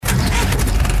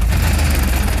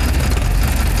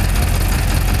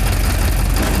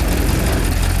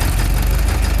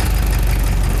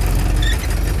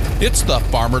It's the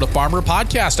Farmer to Farmer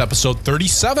podcast, episode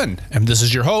 37, and this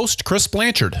is your host, Chris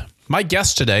Blanchard. My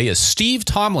guest today is Steve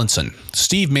Tomlinson.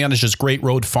 Steve manages Great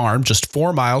Road Farm just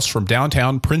 4 miles from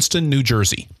downtown Princeton, New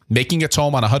Jersey. Making its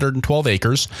home on 112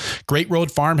 acres, Great Road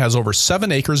Farm has over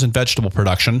 7 acres in vegetable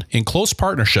production in close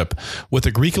partnership with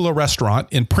Agricola Restaurant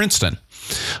in Princeton.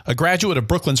 A graduate of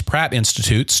Brooklyn's Pratt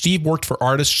Institute, Steve worked for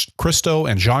artists Christo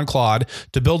and Jean-Claude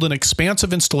to build an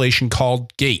expansive installation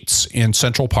called Gates in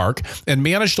Central Park and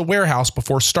managed a warehouse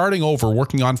before starting over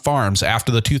working on farms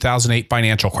after the 2008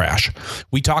 financial crash.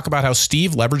 We talk about how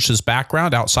Steve leveraged his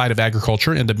background outside of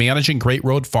agriculture into managing Great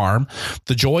Road Farm,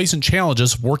 the joys and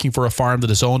challenges of working for a farm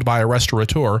that is owned by a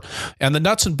restaurateur, and the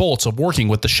nuts and bolts of working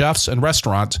with the chefs and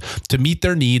restaurants to meet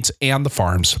their needs and the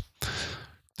farms.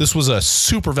 This was a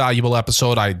super valuable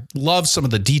episode. I love some of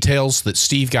the details that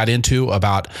Steve got into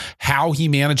about how he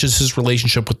manages his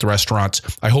relationship with the restaurants.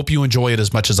 I hope you enjoy it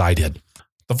as much as I did.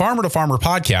 The Farmer to Farmer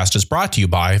podcast is brought to you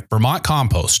by Vermont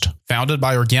Compost, founded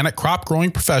by organic crop growing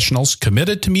professionals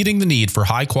committed to meeting the need for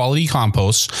high quality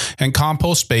composts and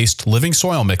compost-based living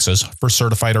soil mixes for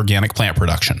certified organic plant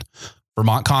production.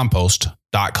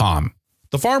 VermontCompost.com.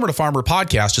 The Farmer to Farmer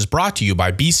podcast is brought to you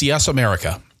by BCS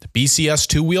America. BCS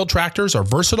two-wheel tractors are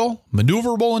versatile,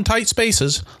 maneuverable in tight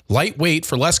spaces, lightweight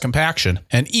for less compaction,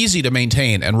 and easy to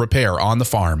maintain and repair on the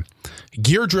farm.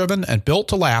 Gear-driven and built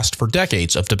to last for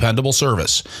decades of dependable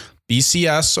service.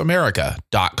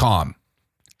 BCSAmerica.com.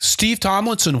 Steve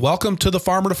Tomlinson, welcome to the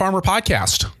Farmer to Farmer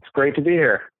podcast. It's great to be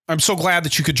here. I'm so glad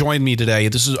that you could join me today.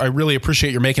 I really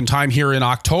appreciate your making time here in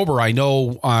October. I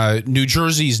know New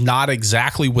Jersey's not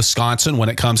exactly Wisconsin when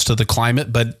it comes to the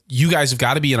climate, but you guys have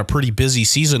got to be in a pretty busy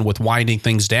season with winding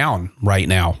things down right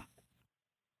now.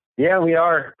 Yeah, we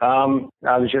are.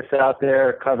 I was just out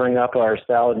there covering up our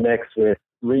salad mix with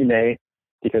Remay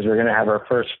because we're going to have our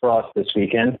first frost this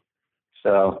weekend.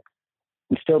 So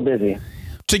I'm still busy.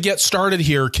 To get started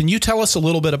here, can you tell us a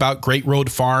little bit about Great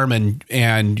Road Farm and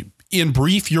in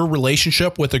brief, your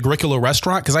relationship with Agricola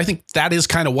Restaurant? Because I think that is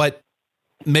kind of what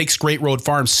makes Great Road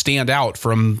Farm stand out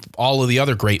from all of the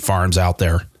other great farms out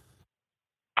there.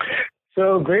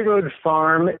 So Great Road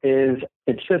Farm it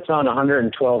sits on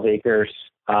 112 acres.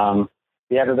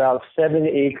 We have about 7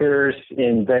 acres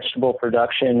in vegetable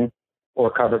production or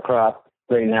cover crop.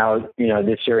 Right now,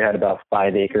 this year we had about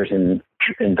 5 acres in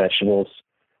vegetables.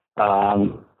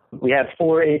 We have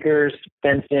 4 acres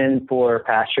fenced in for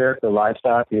pasture, for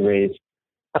livestock. We raise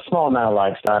a small amount of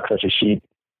livestock, such as sheep,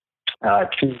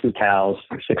 2 cows,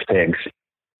 6 pigs,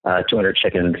 200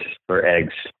 chickens for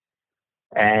eggs.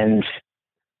 And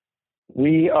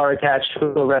we are attached to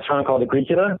a restaurant called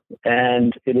Agricola,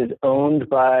 and it is owned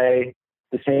by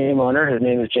the same owner. His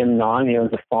name is Jim Nahn. He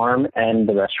owns the farm and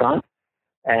the restaurant,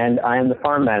 and I am the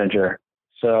farm manager.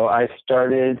 So I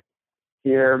started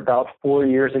here about 4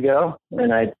 years ago,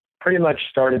 and I pretty much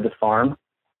started the farm.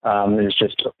 It was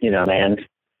just, land.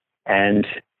 And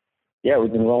yeah,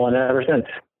 we've been rolling ever since.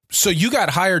 So you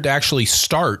got hired to actually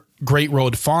start Great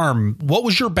Road Farm. What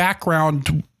was your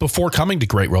background before coming to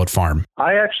Great Road Farm?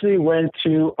 I actually went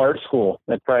to art school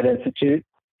at Pratt Institute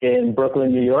in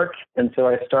Brooklyn, New York. And so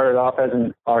I started off as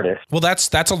an artist. Well,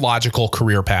 that's a logical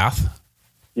career path.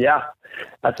 Yeah,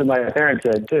 that's what my parents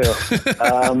said too.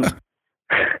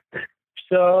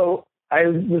 So I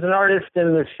was an artist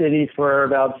in the city for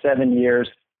about 7 years,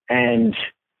 and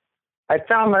I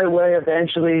found my way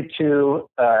eventually to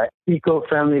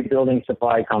eco-friendly building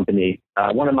supply company.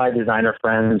 One of my designer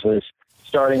friends was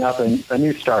starting up a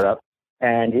new startup,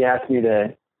 and he asked me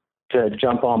to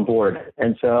jump on board.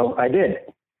 And so I did.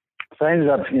 So I ended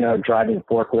up, driving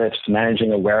forklifts,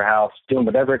 managing a warehouse, doing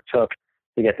whatever it took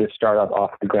to get this startup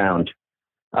off the ground.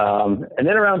 And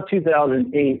then around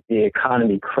 2008, the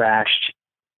economy crashed,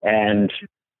 and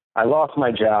I lost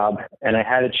my job, and I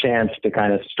had a chance to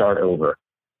kind of start over.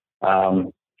 I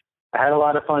had a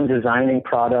lot of fun designing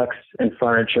products and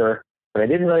furniture, but I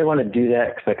didn't really want to do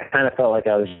that because I kind of felt like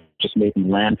I was just making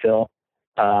landfill.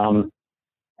 And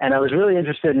I was really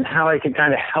interested in how I could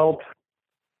kind of help,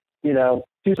 do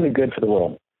something good for the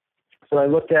world. So I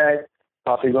looked at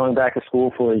possibly going back to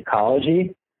school for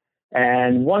ecology.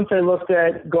 And once I looked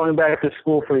at going back to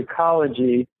school for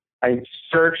ecology, I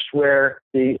searched where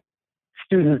the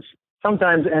students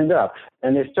sometimes end up.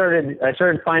 And I started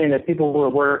finding that people were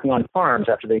working on farms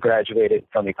after they graduated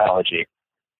from ecology.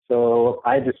 So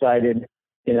I decided,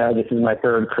 this is my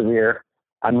third career.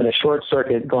 I'm going to short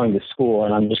circuit going to school,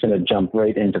 and I'm just going to jump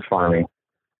right into farming.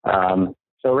 So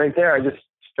right there, I just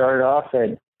started off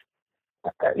at,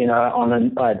 on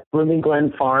a Blooming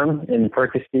Glen farm in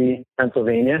Perkasie,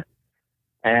 Pennsylvania.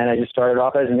 And I just started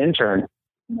off as an intern.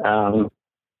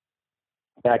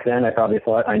 back then I probably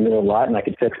thought I knew a lot and I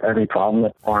could fix every problem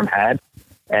that the farm had.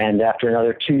 And after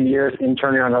another 2 years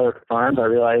interning on other farms, I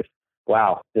realized,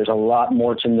 wow, there's a lot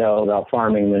more to know about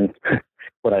farming than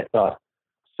what I thought.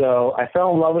 So I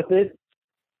fell in love with it.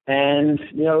 And,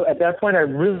 at that point, I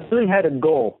really had a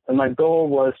goal. And my goal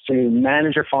was to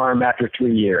manage a farm after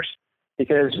 3 years.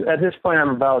 Because at this point, I'm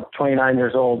about 29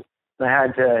 years old. And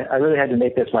I really had to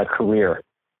make this my career.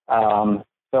 So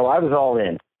I was all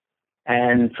in.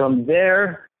 And from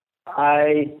there,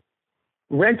 I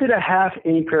rented a half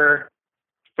acre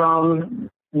from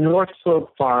North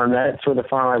Slope Farm. That's where the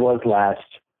farm I was last.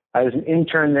 I was an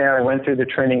intern there. I went through the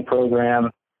training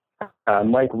program.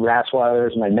 Mike Rassweiler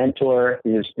is my mentor.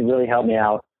 He really helped me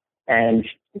out. And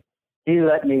he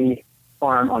let me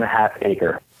farm on a half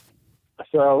acre.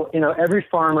 So, every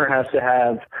farmer has to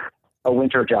have a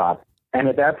winter job. And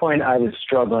at that point, I was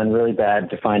struggling really bad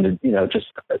to find just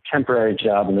a temporary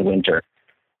job in the winter.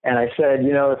 And I said,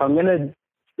 if I'm going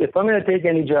to take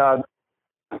any job,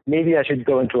 maybe I should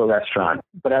go into a restaurant.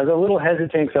 But I was a little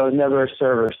hesitant because I was never a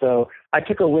server. So I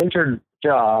took a winter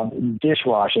job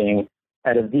dishwashing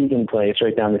at a vegan place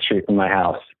right down the street from my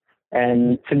house.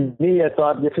 And to me, I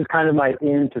thought this is kind of my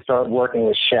in to start working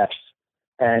with chefs.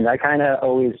 And I kind of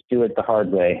always do it the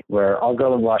hard way, where I'll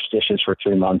go and wash dishes for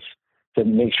 3 months to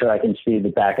make sure I can see the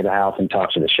back of the house and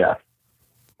talk to the chef.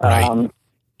 Right.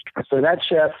 So that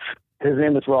chef, his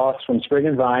name was Ross from Sprig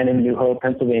and Vine in New Hope,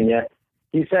 Pennsylvania.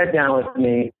 He sat down with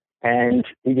me and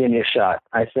he gave me a shot.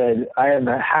 I said, I have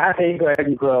a half acre I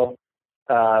can grow.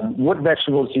 What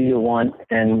vegetables do you want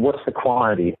and what's the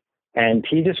quantity? And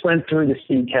he just went through the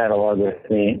seed catalog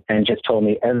with me and just told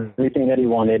me everything that he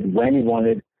wanted, when he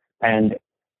wanted, and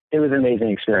it was an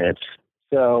amazing experience.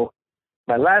 So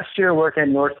my last year working at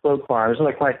North Slope Farms,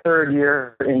 like my third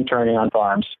year interning on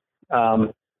farms,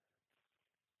 I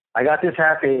got this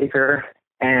half acre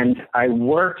and I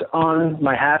worked on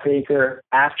my half acre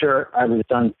after I was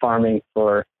done farming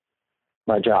for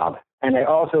my job. And I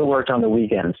also worked on the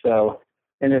weekends. So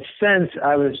in a sense,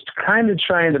 I was kind of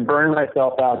trying to burn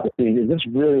myself out to see, is this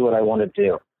really what I want to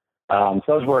do? So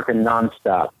I was working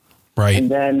nonstop. Right. And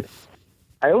then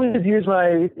I always use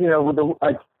I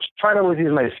try to always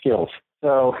use my skills.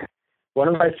 So one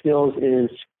of my skills is,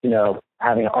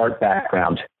 having an art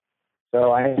background.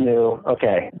 So I knew,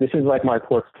 okay, this is like my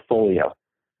portfolio.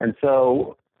 And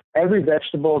so every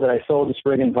vegetable that I sold to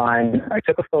Sprig and Vine, I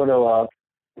took a photo of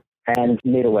and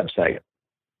made a website.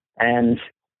 And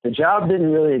the job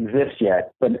didn't really exist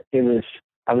yet, but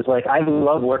I was like, I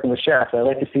love working with chefs. I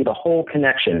like to see the whole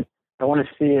connection. I want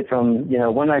to see it from,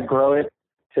 when I grow it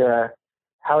to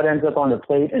how it ends up on the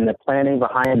plate and the planning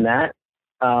behind that.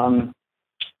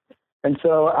 And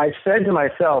so I said to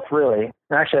myself, I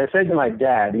said to my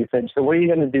dad, he said, so what are you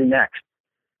going to do next?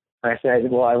 I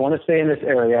said, well, I want to stay in this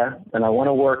area and I want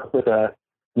to work with a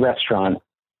restaurant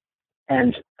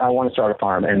and I want to start a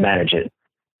farm and manage it.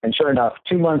 And sure enough,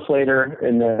 2 months later,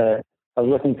 I was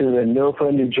looking through the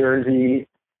NOFA, New Jersey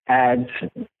ads.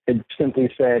 It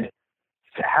simply said,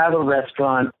 to have a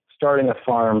restaurant, starting a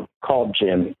farm, called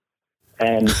Jim.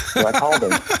 And so I called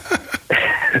him.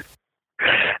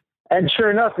 And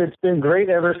sure enough, it's been great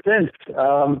ever since.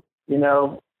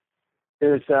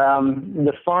 There's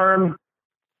the farm,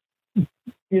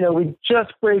 we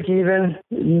just break even,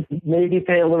 maybe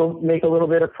make a little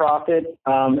bit of profit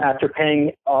after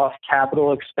paying off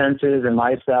capital expenses and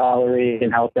my salary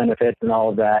and health benefits and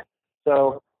all of that.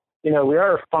 So, we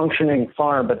are a functioning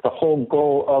farm, but the whole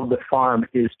goal of the farm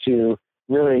is to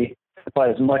really supply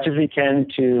as much as we can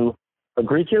to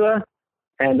Agricola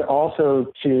and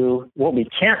also to what we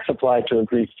can't supply to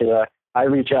Agricola. I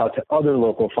reach out to other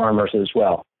local farmers as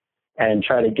well and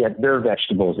try to get their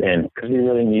vegetables in, because we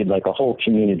really need like a whole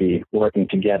community working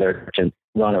together to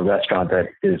run a restaurant that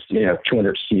is,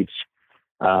 200 seats.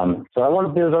 So I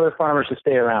want those other farmers to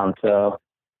stay around. So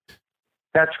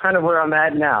that's kind of where I'm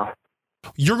at now.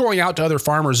 You're going out to other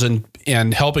farmers and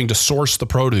helping to source the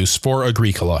produce for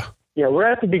Agricola. Yeah, we're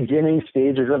at the beginning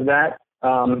stages of that.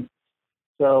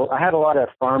 So I have a lot of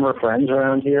farmer friends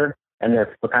around here, and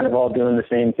we're kind of all doing the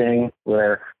same thing,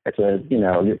 where it's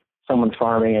someone's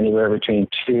farming anywhere between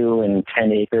 2 and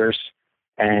 10 acres,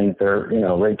 and they're,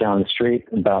 right down the street,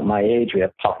 about my age. We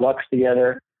have potlucks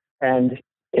together. And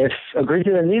if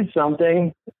Agricola needs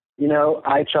something,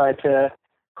 I try to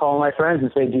call my friends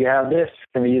and say, do you have this?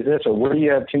 Can we use this? Or what do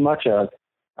you have too much of?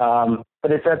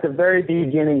 But it's at the very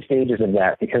beginning stages of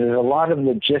that, because there's a lot of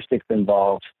logistics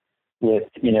involved with,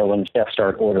 when chefs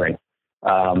start ordering.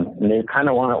 And they kind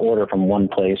of want to order from one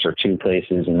place or two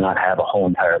places and not have a whole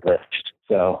entire list.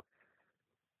 So,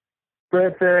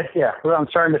 but I'm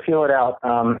starting to feel it out.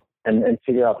 and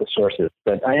figure out the sources.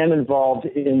 But I am involved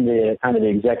in the kind of the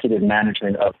executive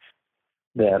management of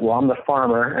I'm the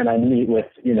farmer, and I meet with,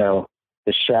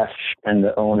 the chef and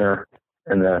the owner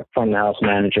and the front of the house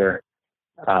manager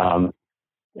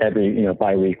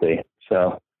biweekly.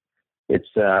 So it's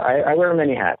I wear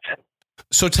many hats.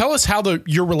 So tell us how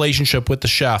your relationship with the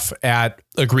chef at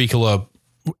Agricola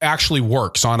actually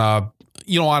works on a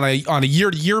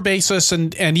year-to-year basis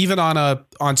and even on a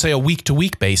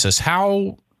week-to-week basis.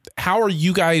 How are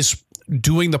you guys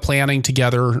doing the planning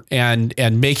together and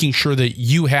making sure that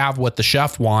you have what the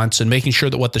chef wants and making sure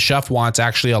that what the chef wants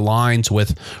actually aligns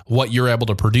with what you're able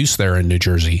to produce there in New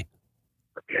Jersey?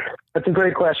 That's a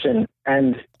great question.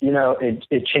 And,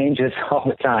 it changes all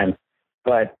the time.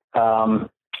 But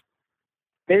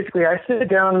basically, I sit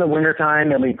down in the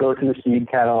wintertime and we go through the seed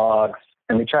catalogs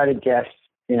and we try to guess,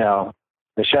 the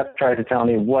chef tries to tell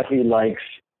me what he likes.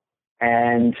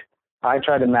 And I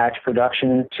try to match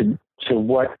production to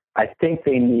what I think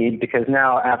they need, because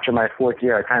now after my fourth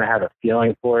year, I kind of have a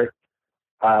feeling for it.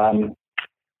 And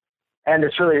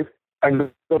it's really, I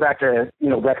go back to,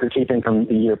 record keeping from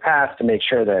the year past to make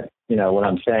sure that, what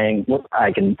I'm saying, what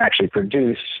I can actually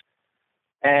produce.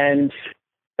 And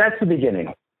that's the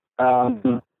beginning.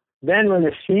 Then when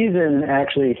the season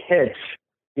actually hits,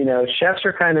 chefs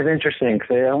are kind of interesting because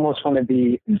they almost want to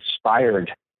be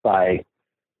inspired by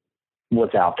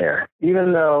what's out there.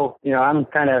 Even though, I'm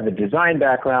kind of a design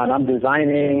background, I'm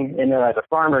designing, as a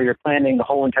farmer, you're planning the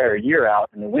whole entire year out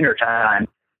in the wintertime.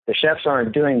 The chefs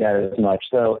aren't doing that as much.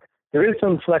 So there is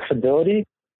some flexibility.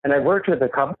 And I've worked with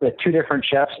two different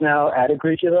chefs now at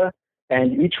Agricola,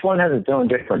 and each one has its own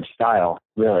different style,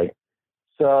 really.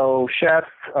 So Chef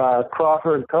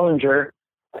Crawford Collinger,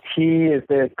 he is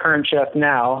the current chef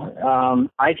now.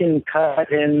 I can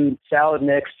cut in salad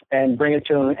mix and bring it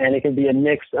to him, and it can be a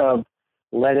mix of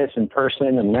lettuce and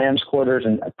person and lamb's quarters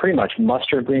and pretty much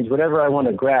mustard greens, whatever I want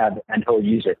to grab, and he'll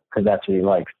use it because that's what he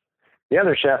likes. The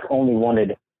other chef only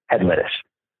wanted head lettuce.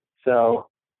 So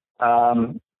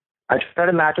I try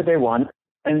to match what they want.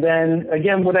 And then,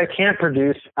 again, what I can't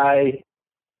produce, they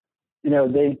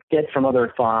get from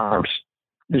other farms.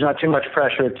 There's not too much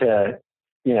pressure to,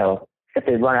 if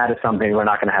they run out of something, we're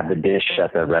not going to have the dish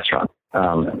at the restaurant.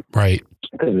 Right.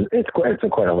 Because it's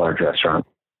quite a large restaurant.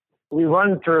 We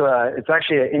run through it's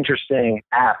actually an interesting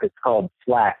app. It's called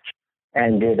Slack.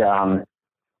 And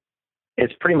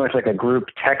it's pretty much like a group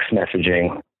text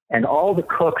messaging. And all the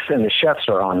cooks and the chefs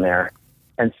are on there.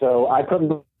 And so I put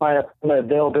my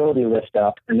availability list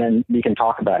up, and then we can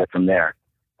talk about it from there.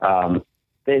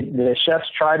 The chefs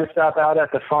try to stop out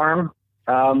at the farm,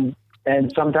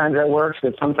 and sometimes that works,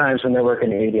 but sometimes when they're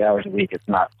working 80 hours a week, it's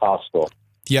not possible.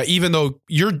 Yeah, even though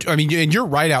you're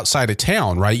right outside of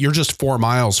town, right? You're just 4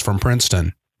 miles from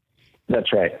Princeton.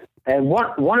 That's right. And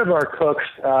one of our cooks,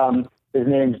 his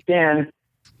name's Dan,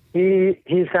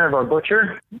 he's kind of our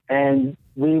butcher, and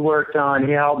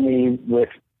he helped me with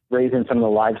raising some of the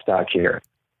livestock here.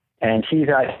 And he's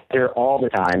out here all the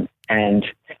time. And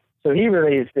so he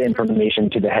relays the information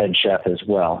to the head chef as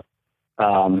well.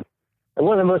 And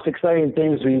one of the most exciting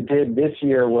things we did this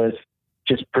year was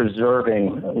just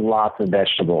preserving lots of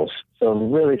vegetables. So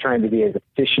really trying to be as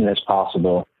efficient as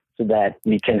possible so that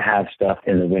we can have stuff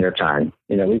in the wintertime.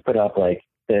 We put up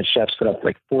the chefs put up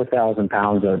 4,000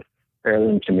 pounds of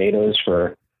heirloom tomatoes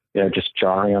for, just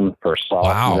jarring them for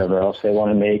sauce and whatever else they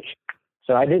want to make.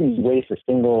 So I didn't waste a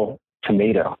single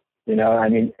tomato.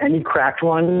 Any cracked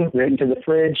one right into the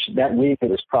fridge that week, it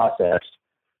was processed.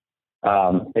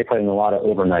 They put in a lot of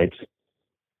overnights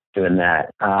doing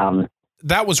that.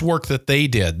 That was work that they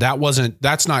did.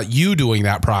 That's not you doing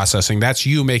that processing. That's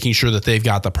you making sure that they've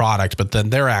got the product, but then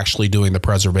they're actually doing the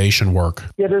preservation work.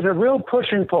 Yeah, there's a real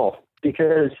push and pull,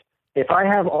 because if I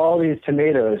have all these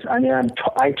tomatoes,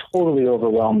 I totally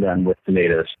overwhelm them with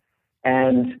tomatoes.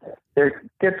 And there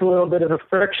gets a little bit of a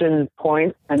friction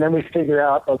point, and then we figure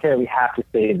out, okay, we have to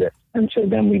save this. And so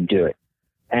then we do it.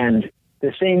 And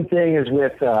the same thing is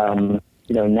with,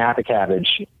 Napa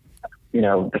cabbage.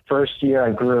 The first year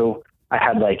I grew, I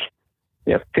had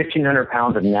 1,500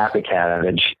 pounds of Napa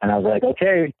cabbage. And I was like,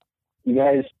 okay, you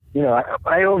guys,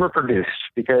 I overproduced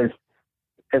because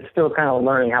it's still kind of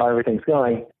learning how everything's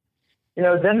going.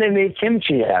 Then they made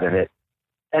kimchi out of it.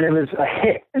 And it was a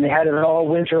hit, and they had it all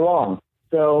winter long.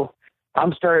 So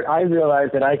I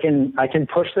realized that I can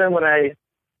push them when I,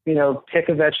 pick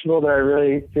a vegetable that I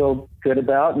really feel good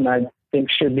about and I think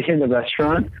should be in the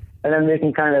restaurant. And then they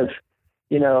can kind of,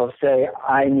 say,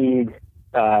 I need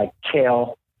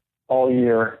kale all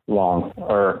year long,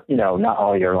 or, not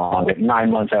all year long, but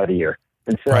 9 months out of the year.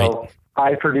 And so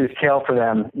I produce kale for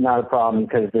them, not a problem,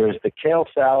 because there's the kale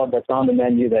salad that's on the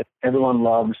menu that everyone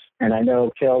loves. And I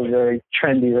know kale is very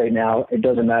trendy right now. It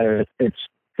doesn't matter. It's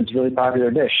a really popular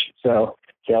dish. So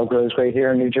kale grows right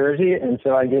here in New Jersey. And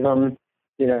so I give them,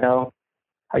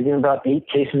 about 8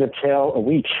 cases of kale a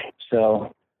week.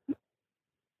 So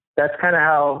that's kind of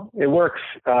how it works.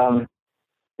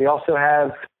 We also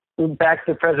have, back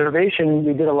to preservation,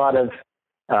 we made a lot of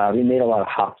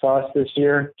hot sauce this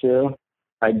year too.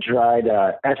 I dried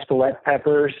Espelette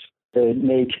peppers to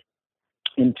make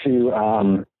into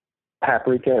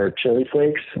paprika or chili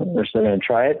flakes. We're still going to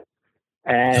try it.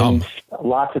 And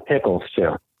lots of pickles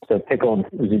too. So pickled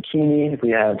zucchini if we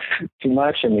have too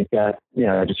much, and we've got,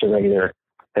 just a regular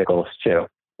pickles too.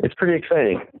 It's pretty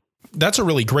exciting. That's a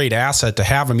really great asset to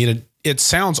have. I mean, it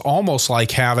sounds almost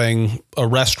like having a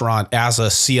restaurant as a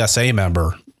CSA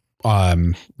member,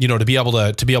 to be able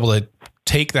to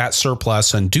take that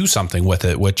surplus and do something with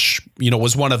it, which,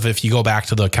 was one of, if you go back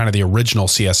to the kind of the original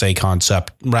CSA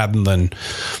concept, rather than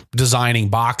designing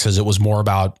boxes, it was more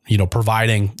about,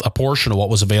 providing a portion of what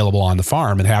was available on the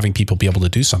farm and having people be able to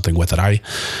do something with it. I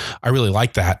really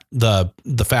like that.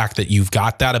 The fact that you've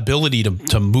got that ability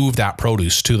to move that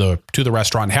produce to the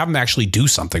restaurant and have them actually do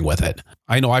something with it.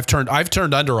 I know I've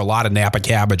turned under a lot of Napa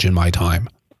cabbage in my time.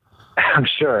 I'm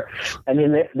sure. I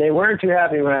mean, they weren't too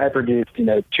happy when I produced,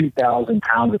 2,000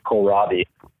 pounds of kohlrabi.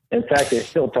 In fact, they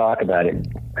still talk about it.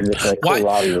 And it's like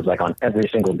kohlrabi was like on every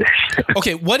single dish.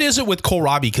 Okay, what is it with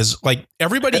kohlrabi? Because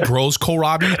everybody grows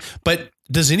kohlrabi, but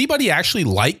does anybody actually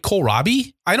like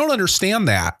kohlrabi? I don't understand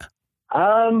that.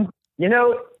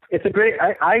 It's a great.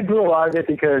 I grew a lot of it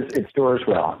because it stores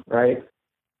well, right?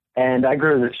 And I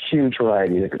grew this huge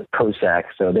variety, like Cossack,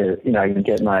 so I can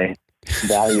get my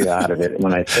value out of it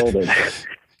when I sold it.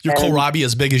 Your kohlrabi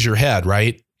as big as your head,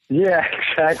 right? Yeah,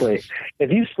 exactly.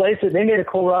 If you slice it, they made a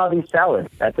kohlrabi salad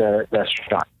at the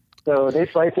restaurant. So they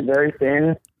sliced it very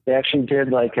thin. They actually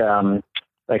did like a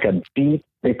beet.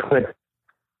 They put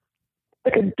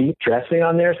like a beet dressing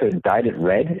on there, so it dyed it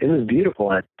red. It was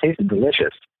beautiful and it tasted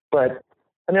delicious. But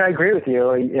I mean, I agree with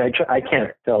you. I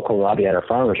can't sell kohlrabi at a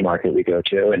farmer's market we go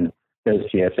to, and no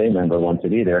CSA member wants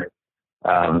it either.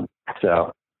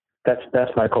 So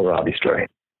that's my kohlrabi story.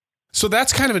 So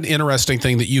that's kind of an interesting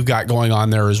thing that you've got going on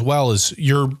there as well. Is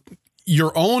you're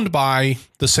owned by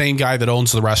the same guy that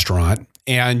owns the restaurant,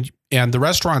 and the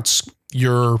restaurant's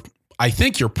I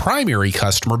think your primary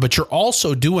customer, but you're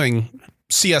also doing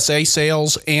CSA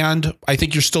sales, and I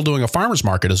think you're still doing a farmer's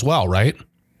market as well, right?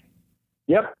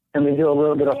 Yep. And we do a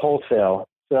little bit of wholesale.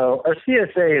 So our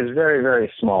CSA is very,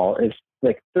 very small. It's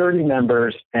like 30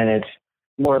 members, and it's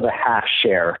more of a half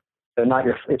share. So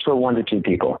it's for 1 to 2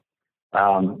 people.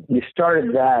 We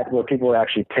started that where people were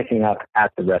actually picking up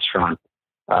at the restaurant,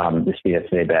 the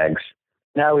CSA bags.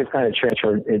 Now we've kind of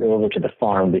transferred it over to the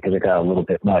farm because it got a little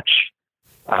bit much.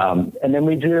 And then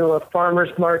we do a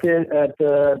farmer's market at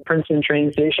the Princeton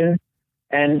train station.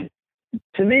 And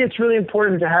to me, it's really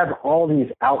important to have all these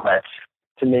outlets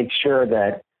to make sure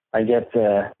that I get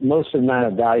the most amount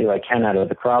of value I can out of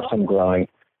the crops I'm growing,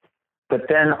 but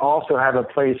then also have a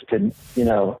place to,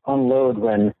 unload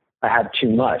when I have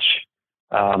too much.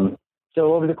 So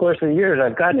over the course of the years,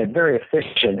 I've gotten it very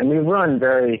efficient, and we run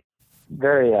very,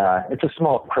 very, it's a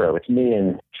small crew. It's me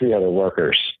and 3 other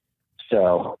workers.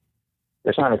 So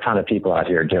there's not a ton of people out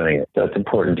here doing it. So it's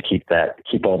important to keep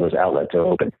all those outlets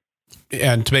open.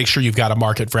 And to make sure you've got a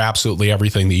market for absolutely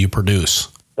everything that you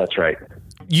produce. That's right.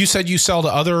 You said you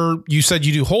said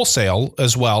you do wholesale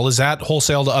as well. Is that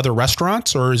wholesale to other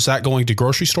restaurants, or is that going to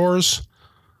grocery stores?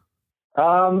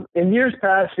 In years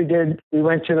past, we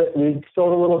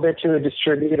sold a little bit to a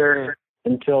distributor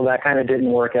until that kind of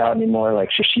didn't work out anymore, like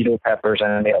shishito peppers.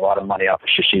 And I made a lot of money off of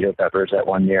shishito peppers that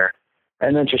one year.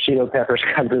 And then shishito peppers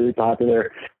got really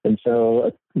popular. And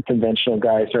so a conventional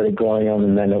guy started growing them,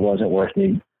 and then it wasn't worth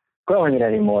me growing it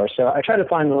anymore. So I try to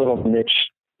find a little niche,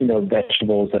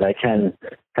 vegetables that I can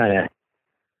kind of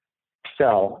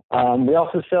sell. We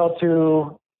also sell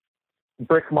to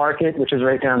Brick Market, which is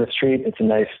right down the street. It's a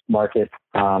nice market.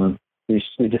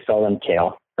 We just sell them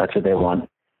kale. That's what they want.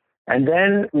 And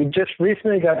then we just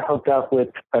recently got hooked up with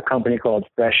a company called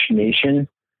Fresh Nation,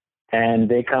 and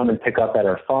they come and pick up at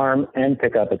our farm and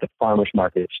pick up at the farmer's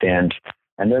market stand.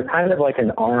 And they're kind of like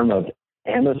an arm of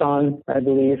Amazon, I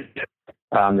believe.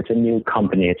 It's a new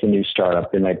company. It's a new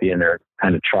startup. They might be in their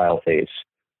kind of trial phase.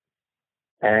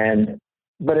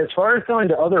 But as far as going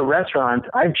to other restaurants,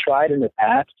 I've tried in the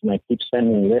past, and I keep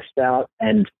sending lists out,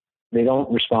 and they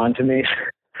don't respond to me.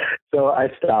 So I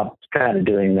stopped kind of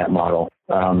doing that model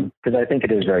because I think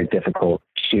it is very difficult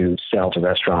to sell to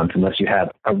restaurants unless you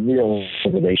have a real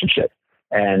relationship.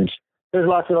 And there's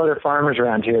lots of other farmers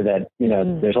around here that,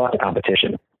 there's lots of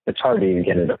competition. It's hard to even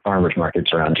get into farmers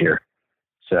markets around here.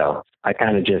 So I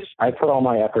put all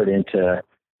my effort into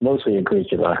mostly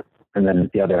Agricola, and then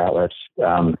the other outlets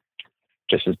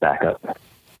just as backup.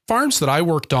 Farms that I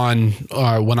worked on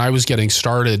when I was getting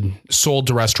started sold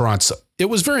to restaurants. It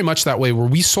was very much that way where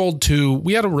we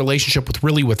had a relationship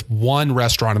with one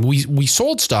restaurant, and we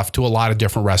sold stuff to a lot of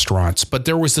different restaurants, but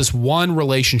there was this one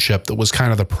relationship that was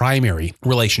kind of the primary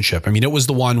relationship. I mean, it was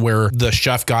the one where the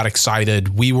chef got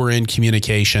excited, we were in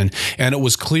communication, and it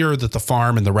was clear that the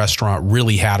farm and the restaurant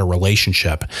really had a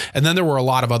relationship. And then there were a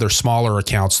lot of other smaller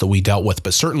accounts that we dealt with,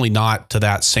 but certainly not to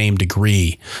that same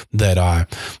degree that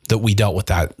we dealt with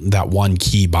that one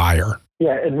key buyer.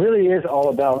 Yeah, it really is all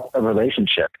about a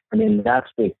relationship. I mean, that's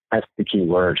the key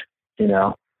word.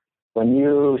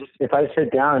 If I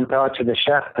sit down and talk to the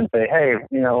chef and say, hey,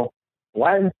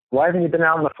 why haven't you been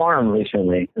out on the farm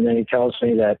recently? And then he tells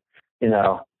me that,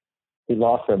 he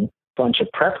lost a bunch of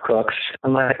prep cooks.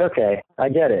 I'm like, okay, I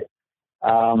get it.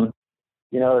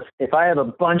 If I have a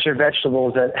bunch of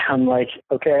vegetables that I'm like,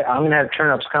 okay, I'm going to have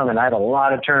turnips coming. I have a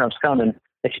lot of turnips coming.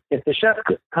 If the chef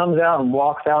comes out and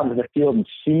walks out into the field and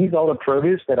sees all the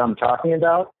produce that I'm talking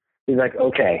about, he's like,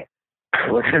 okay,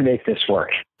 we're going to make this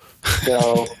work.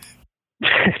 So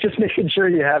just making sure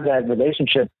you have that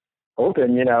relationship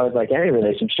open, it's like any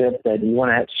relationship that you want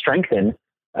to strengthen.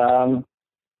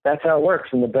 That's how it works.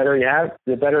 And the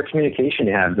better communication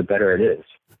you have, the better it is.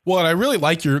 Well, and I really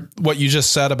like what you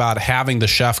just said about having the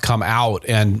chef come out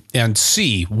and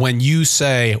see when you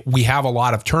say we have a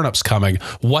lot of turnips coming,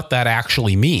 what that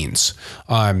actually means.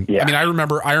 I mean, I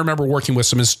remember working with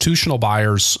some institutional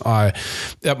buyers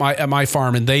at my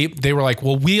farm, and they were like,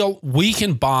 well,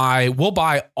 we'll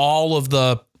buy all of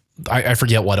the, I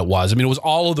forget what it was. I mean, it was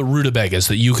all of the rutabagas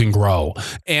that you can grow,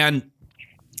 and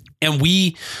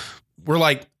we were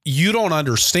like, you don't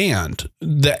understand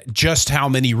that just how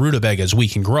many rutabagas we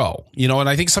can grow, and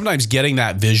I think sometimes getting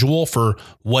that visual for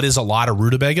what is a lot of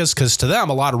rutabagas, because to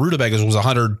them, a lot of rutabagas was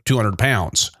 100, 200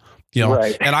 pounds,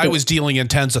 right. And I was dealing in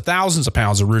tens of thousands of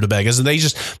pounds of rutabagas, and they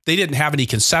didn't have any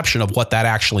conception of what that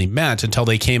actually meant until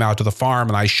they came out to the farm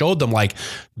and I showed them, like,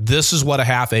 this is what a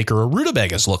half acre of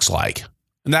rutabagas looks like.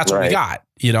 And that's what we got,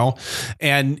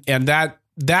 and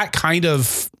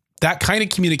that kind of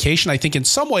communication, I think in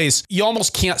some ways you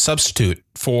almost can't substitute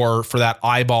for that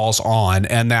eyeballs on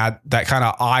and that kind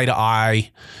of eye to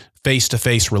eye, face to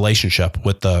face relationship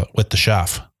with the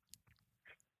chef.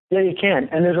 Yeah, you can.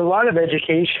 And there's a lot of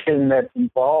education that's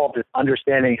involved in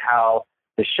understanding how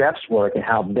the chefs work and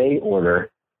how they order,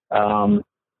 and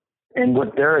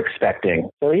what they're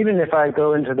expecting. So even if I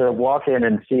go into their walk-in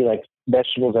and see like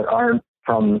vegetables that aren't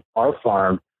from our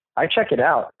farm, I check it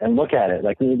out and look at it.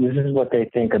 Like, this is what they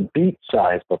think a beet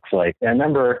size looks like. And I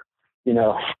remember,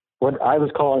 what I was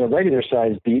calling a regular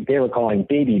size beet, they were calling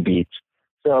baby beets.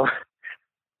 So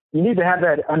you need to have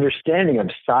that understanding of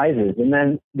sizes. And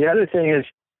then the other thing is,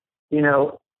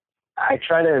 I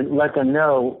try to let them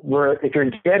know we're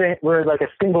like a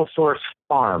single source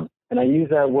farm. And I use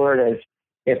that word as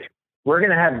if we're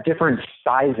going to have different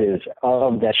sizes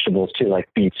of vegetables too, like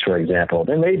beets, for example.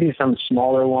 There may be some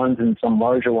smaller ones and some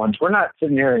larger ones. We're not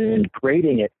sitting here and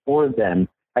grading it for them.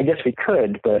 I guess we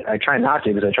could, but I try not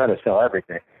to because I try to sell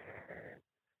everything.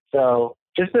 So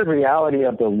just the reality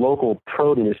of the local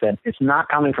produce, that it's not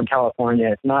coming from California.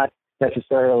 It's not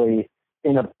necessarily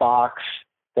in a box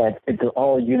that it's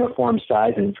all uniform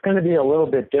sizes. It's going to be a little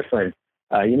bit different.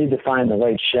 You need to find the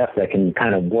right chef that can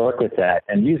kind of work with that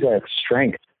and use that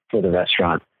strength for the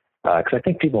restaurant. Because I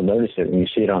think people notice it when you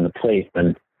see it on the plate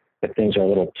and if things are a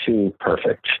little too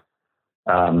perfect.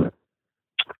 But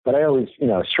I always,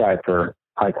 strive for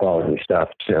high quality stuff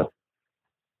too.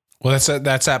 Well,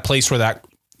 that's that place where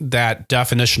that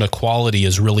definition of quality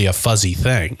is really a fuzzy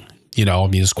thing.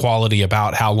 Is quality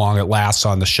about how long it lasts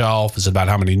on the shelf? Is it about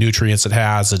how many nutrients it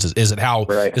has? Is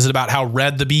it about how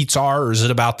red the beets are? Or is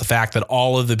it about the fact that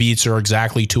all of the beets are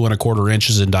exactly 2 1/4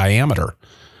 inches in diameter?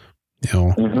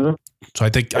 Mm-hmm. So I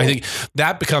think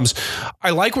that becomes, I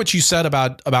like what you said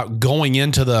about going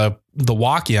into the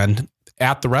walk-in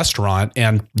at the restaurant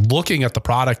and looking at the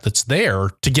product that's there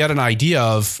to get an idea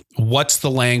of what's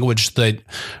the language that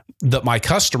my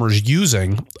customer's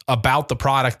using about the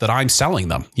product that I'm selling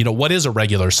them. What is a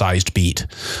regular sized beet?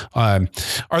 Are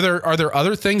there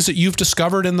other things that you've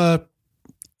discovered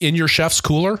in your chef's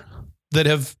cooler that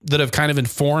have kind of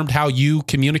informed how you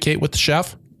communicate with the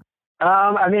chef?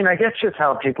 I guess just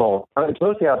it's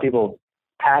mostly how people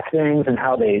pack things and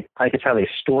how they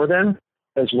store them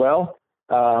as well.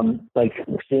 Like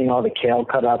seeing all the kale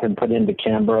cut up and put into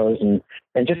Cambros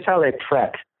and just how they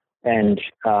prep. And,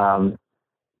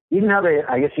 even how they,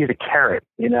 I guess, use a carrot,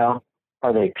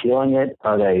 are they peeling it?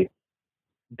 Are they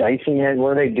dicing it? What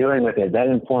are they doing with it? That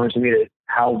informs me to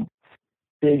how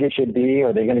big it should be.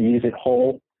 Are they going to use it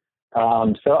whole?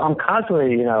 So I'm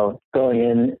constantly, going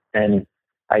in, and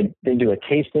they do a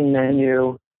tasting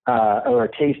menu or a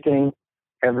tasting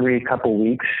every couple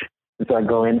weeks. And so I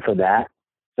go in for that.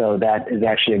 So that is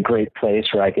actually a great place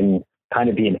where I can kind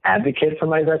of be an advocate for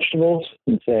my vegetables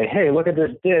and say, hey, look at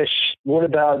this dish. What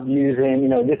about using,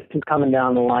 this is coming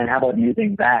down the line. How about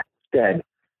using that instead?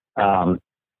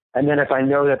 And then if I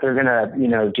know that they're going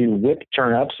to, do whipped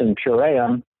turnips and puree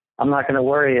them, I'm not going to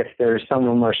worry if there's some of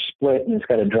them are split and it's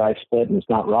got a dry split and it's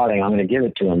not rotting. I'm going to give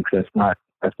it to them because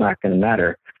that's not going to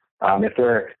matter. If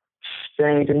they're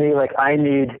saying to me, like, I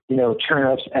need,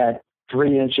 turnips at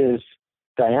 3 inches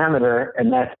diameter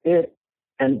and that's it,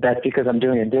 and that's because I'm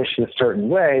doing a dish a certain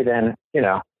way, then,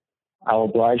 I'll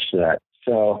oblige to that.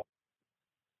 So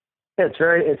it's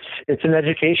an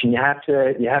education. You have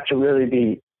to really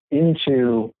be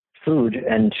into food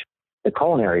and the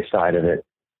culinary side of it.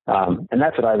 And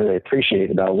that's what I really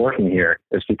appreciate about working here,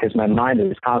 is because my mind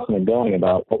is constantly going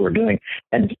about what we're doing.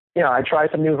 And, I try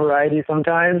some new varieties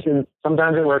sometimes, and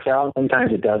sometimes it works out, and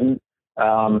sometimes it doesn't.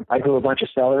 I grew a bunch of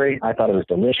celery. I thought it was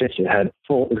delicious. It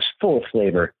was full of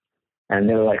flavor. And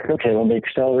they were like, okay, we'll make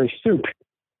celery soup.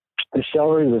 The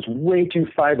celery was way too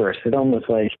fibrous. It almost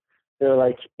like, they were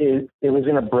like, it was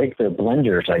going to break their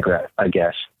blenders, I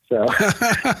guess. So,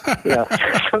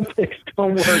 some things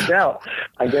don't work out.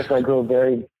 I guess I grow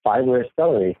very fibrous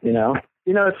celery,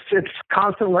 it's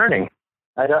constant learning.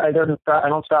 I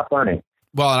don't stop learning.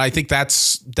 Well, and I think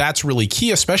that's really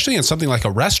key, especially in something like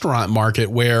a restaurant market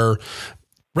where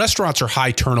restaurants are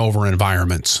high turnover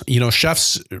environments.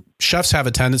 Chefs have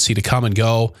a tendency to come and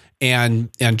go, and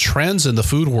trends in the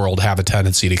food world have a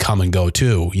tendency to come and go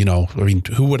too.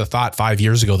 Who would have thought 5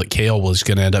 years ago that kale was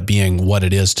going to end up being what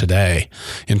it is today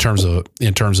in terms of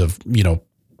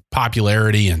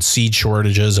popularity and seed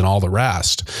shortages and all the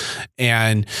rest.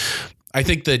 And I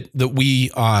think that we,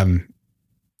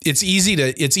 it's easy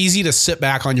to sit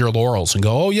back on your laurels and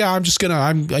go, oh yeah,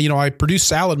 I produced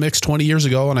salad mix 20 years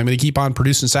ago and I'm going to keep on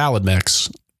producing salad mix.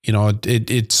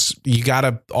 You got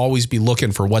to always be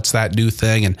looking for what's that new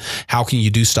thing and how can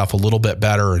you do stuff a little bit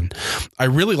better. And I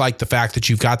really like the fact that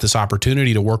you've got this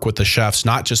opportunity to work with the chefs,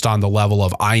 not just on the level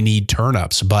of I need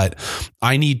turnips, but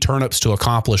I need turnips to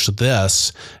accomplish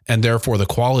this. And therefore the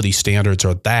quality standards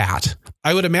are that.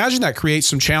 I would imagine that creates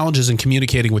some challenges in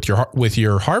communicating with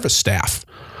your harvest staff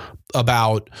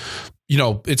about,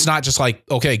 it's not just like,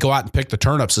 okay, go out and pick the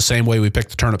turnips the same way we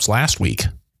picked the turnips last week.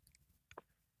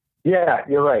 Yeah,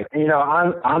 you're right.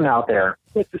 I'm out there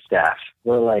with the staff.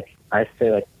 We're like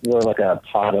a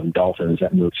pod of dolphins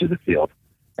that move through the field.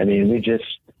 I mean, we just,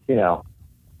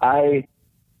 I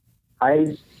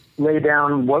lay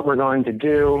down what we're going to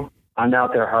do. I'm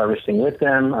out there harvesting with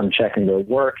them. I'm checking their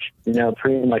work.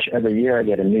 Pretty much every year I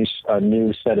get a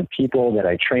new set of people that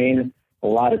I train. A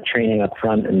lot of training up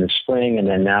front in the spring, and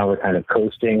then now we're kind of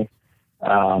coasting.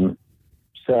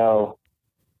 So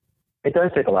it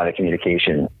does take a lot of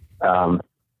communication.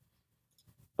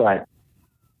 But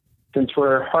since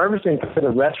we're harvesting for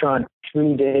the restaurant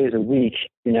 3 days a week,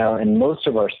 and most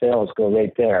of our sales go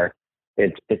right there,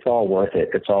 it's all worth it.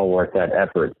 It's all worth that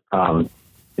effort.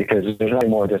 Because there's nothing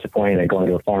more disappointing than going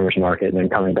to a farmer's market and then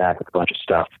coming back with a bunch of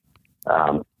stuff.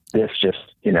 This just,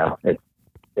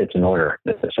 it's an order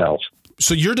that sells.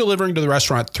 So you're delivering to the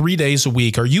restaurant 3 days a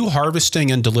week. Are you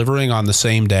harvesting and delivering on the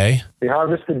same day? We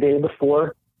harvest the day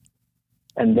before,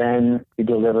 and then we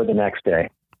deliver the next day.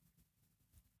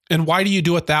 And why do you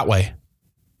do it that way?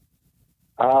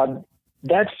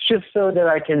 That's just so that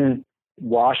I can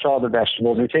wash all the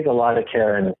vegetables. We take a lot of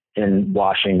care in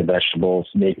washing the vegetables,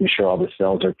 making sure all the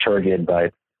cells are turgid by,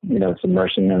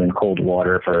 submersing them in cold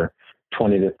water for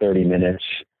 20 to 30 minutes,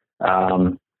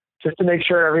 just to make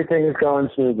sure everything is going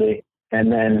smoothly. And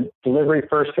then delivery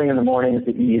first thing in the morning is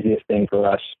the easiest thing for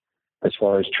us as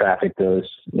far as traffic goes.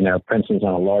 Princeton's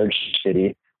not a large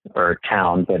city or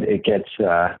town, but it gets,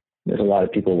 there's a lot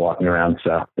of people walking around,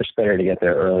 so it's better to get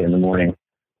there early in the morning.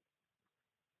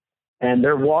 And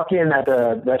their walk-in at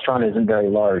the restaurant isn't very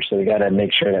large, so we got to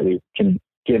make sure that we can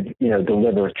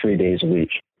deliver 3 days a week.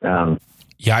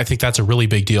 Yeah, I think that's a really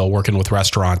big deal working with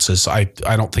restaurants. Is I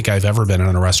don't think I've ever been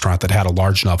in a restaurant that had a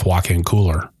large enough walk-in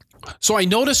cooler. So I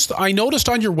noticed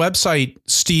on your website,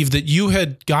 Steve, that you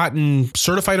had gotten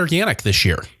certified organic this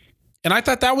year. And I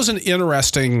thought that was an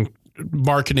interesting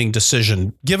marketing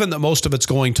decision, given that most of it's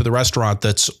going to the restaurant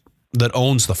that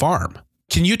owns the farm.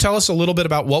 Can you tell us a little bit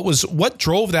about what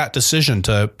drove that decision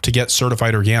to get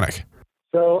certified organic?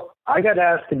 So I got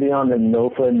asked to be on the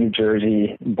NOFA New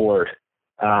Jersey board.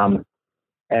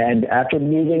 And after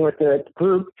meeting with the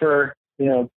group for,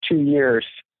 2 years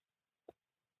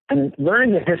and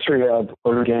learning the history of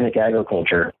organic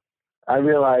agriculture, I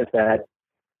realized that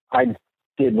I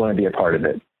did want to be a part of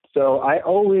it. So I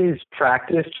always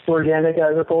practiced organic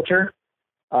agriculture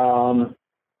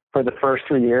for the first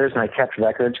 3 years, and I kept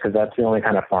records because that's the only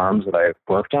kind of farms that I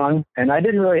worked on. And I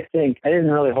didn't really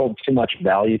hold too much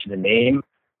value to the name.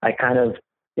 I kind of,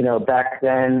 back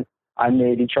then I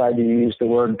maybe tried to use the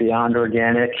word beyond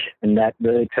organic, and that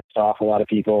really pissed off a lot of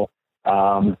people.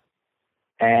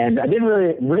 And I didn't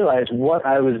really realize what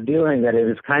I was doing, that it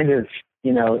was kind of,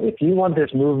 if you want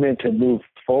this movement to move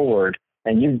forward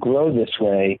and you grow this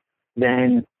way,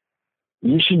 then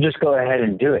you should just go ahead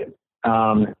and do it.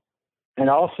 And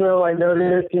also I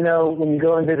noticed, when you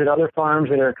go and visit other farms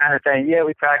that are kind of saying, yeah,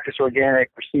 we practice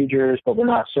organic procedures, but we're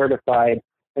not certified.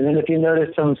 And then if you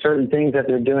notice some certain things that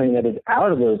they're doing that is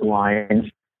out of those lines,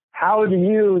 how do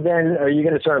you then, are you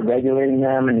going to start regulating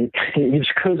them? And it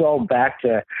just goes all back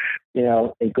to,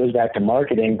 it goes back to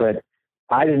marketing. But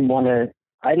I didn't want to,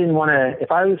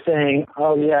 if I was saying,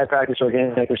 oh yeah, I practice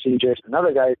organic procedures,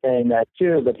 another guy is saying that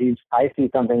too, but I see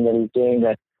something that he's doing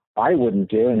that I wouldn't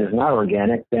do and is not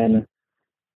organic, then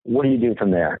what do you do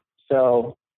from there?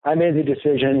 So I made the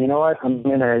decision, you know what, I'm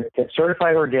going to get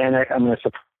certified organic. I'm going to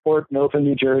support NOFA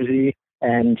New Jersey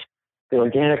and the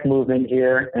organic movement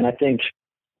here. And I think,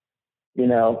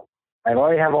 I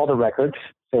already have all the records,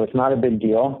 so it's not a big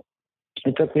deal.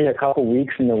 It took me a couple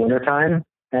weeks in the wintertime,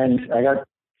 and I got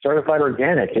certified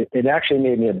organic. It actually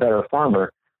made me a better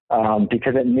farmer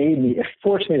because it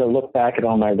forced me to look back at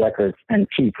all my records and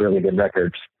keep really good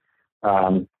records.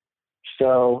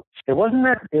 So it wasn't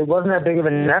that big of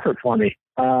an effort for me.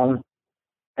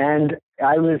 And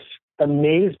I was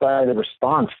amazed by the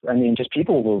response. I mean, just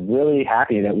people were really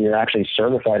happy that we were actually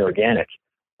certified organic.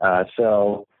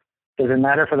 So does it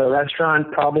matter for the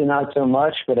restaurant? Probably not so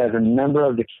much, but as a member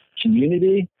of the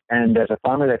community and as a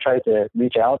farmer that tries to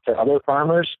reach out to other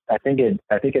farmers, I think it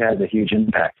has a huge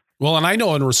impact. Well, and I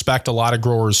know and respect a lot of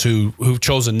growers who've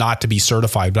chosen not to be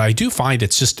certified, but I do find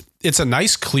it's a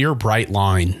nice, clear, bright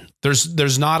line.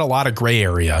 There's not a lot of gray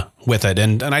area with it.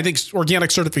 And I think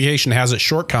organic certification has its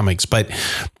shortcomings, but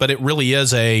it really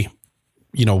is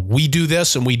we do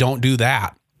this and we don't do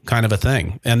that kind of a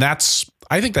thing. And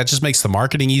I think that just makes the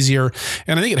marketing easier.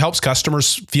 And I think it helps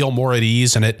customers feel more at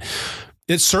ease. And it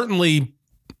certainly,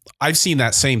 I've seen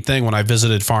that same thing when I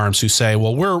visited farms who say,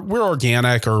 well, we're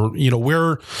organic, or,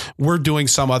 we're doing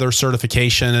some other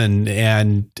certification.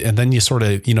 And then you sort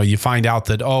of, you find out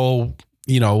that,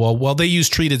 well, they use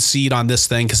treated seed on this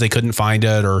thing because they couldn't find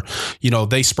it, or,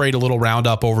 they sprayed a little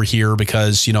Roundup over here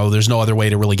because, there's no other way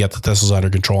to really get the thistles under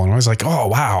control. And I was like, oh,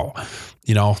 wow.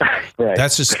 Right.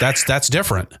 That's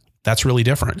different. That's really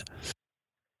different.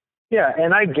 Yeah.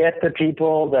 And I get the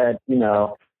people that,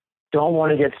 don't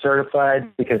want to get certified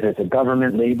because it's a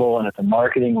government label and it's a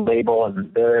marketing label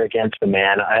and they're against the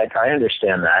man. I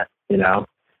understand that,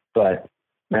 but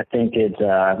I think it's,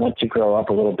 once you grow up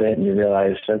a little bit and you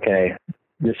realize, okay,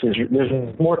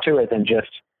 there's more to it than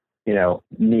just,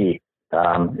 me.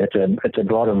 It's a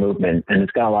broader movement, and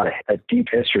it's got a deep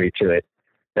history to it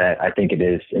that I think it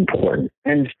is important.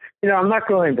 And, I'm not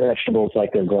growing vegetables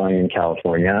like they're growing in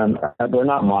California. We're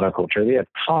not monoculture. We have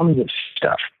tons of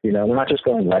stuff. We're not just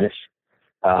growing lettuce.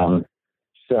 And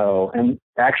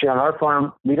actually on our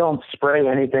farm, we don't spray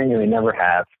anything, and we never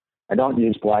have. I don't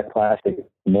use black plastic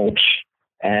mulch.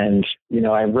 And,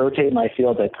 I rotate my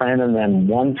fields. I plant them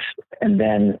once and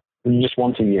then just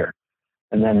once a year.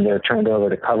 And then they're turned over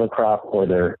to cover crop or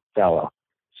they're fallow.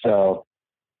 So,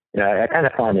 I kind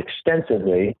of farm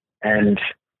extensively, and,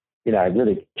 I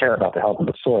really care about the health of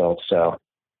the soil. So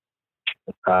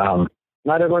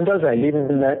not everyone does that,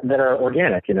 even that are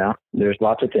organic, There's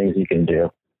lots of things you can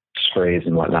do, sprays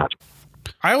and whatnot.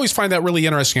 I always find that really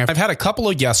interesting. I've had a couple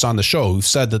of guests on the show who've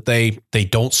said that they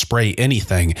don't spray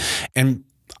anything. And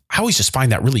I always just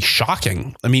find that really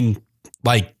shocking. I mean,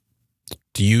 how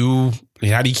do you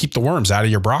keep the worms out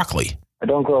of your broccoli? I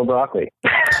don't grow broccoli.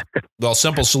 Well,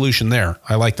 simple solution there.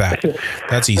 I like that.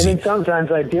 That's easy. I mean,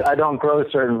 sometimes I don't grow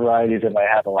certain varieties if I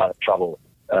have a lot of trouble.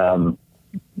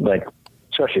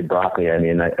 Especially broccoli. I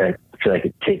mean, I feel like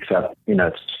it takes up,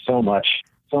 it's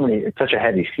it's such a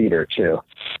heavy feeder too.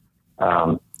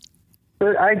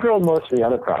 But I grow most of the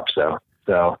other crops though.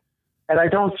 So, and I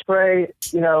don't spray,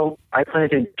 I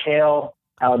planted kale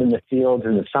out in the fields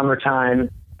in the summertime,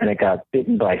 and it got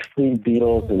bitten by flea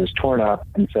beetles. It was torn up.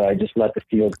 And so I just let the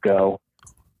field go,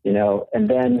 and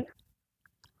then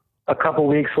a couple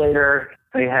weeks later,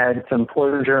 we had some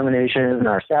porter germination in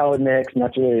our salad mix, and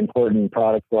that's a really important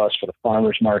product for us for the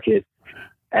farmer's market.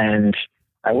 And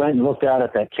I went and looked out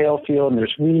at that kale field, and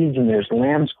there's weeds, and there's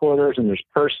lamb's quarters, and there's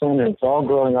purslane, and it's all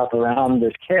growing up around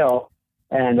this kale.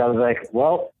 And I was like,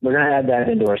 well, we're going to add that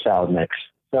into our salad mix.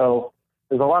 So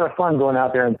there's a lot of fun going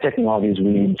out there and picking all these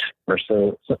weeds, or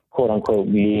so quote unquote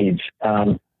weeds.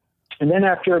 And then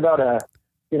after about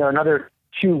another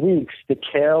 2 weeks, the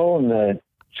kale and the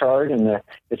chard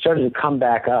it started to come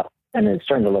back up, and it's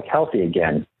starting to look healthy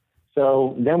again.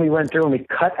 So then we went through and we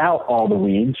cut out all the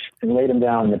weeds and laid them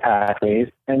down in the pathways.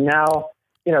 And now,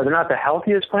 they're not the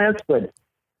healthiest plants, but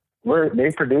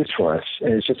they produce for us.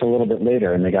 And it's just a little bit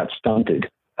later, and they got stunted.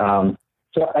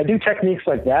 So I do techniques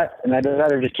like that, and I'd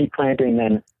rather just keep planting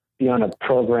than be on a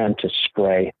program to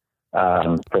spray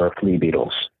for flea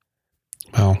beetles.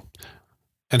 Well,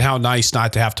 and how nice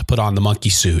not to have to put on the monkey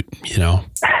suit,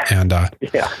 and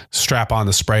strap on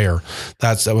the sprayer.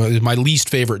 That's my least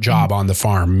favorite job on the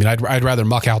farm. I mean, I'd rather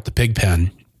muck out the pig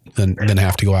pen than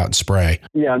have to go out and spray.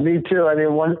 Yeah, me too. I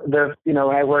mean, when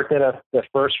I worked at the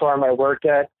first farm I worked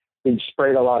at, we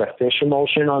sprayed a lot of fish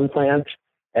emulsion on plants.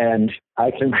 And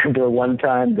I can remember one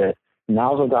time the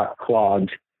nozzle got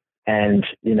clogged, and,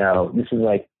 this is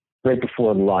like right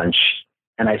before lunch.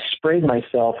 And I sprayed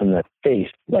myself in the face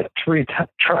like 3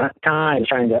 times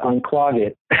trying to unclog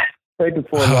it right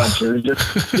before lunch. It was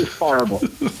just horrible.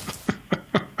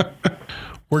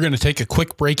 We're going to take a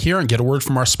quick break here and get a word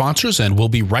from our sponsors, and we'll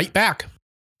be right back.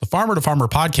 The Farmer to Farmer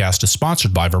podcast is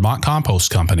sponsored by Vermont Compost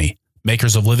Company,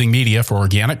 makers of living media for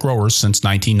organic growers since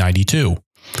 1992.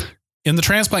 In the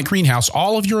transplant greenhouse,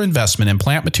 all of your investment in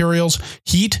plant materials,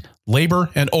 heat,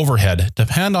 labor, and overhead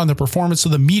depend on the performance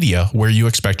of the media where you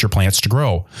expect your plants to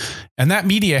grow. And that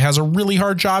media has a really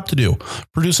hard job to do: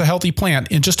 produce a healthy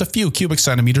plant in just a few cubic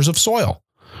centimeters of soil.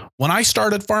 When I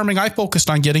started farming, I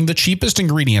focused on getting the cheapest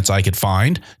ingredients I could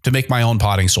find to make my own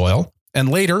potting soil, and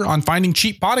later on finding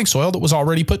cheap potting soil that was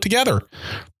already put together.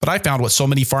 But I found what so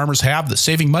many farmers have, that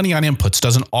saving money on inputs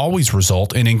doesn't always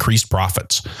result in increased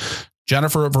profits.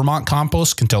 Jennifer at Vermont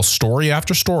Compost can tell story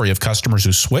after story of customers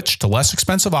who switched to less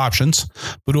expensive options,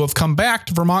 but who have come back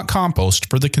to Vermont Compost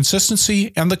for the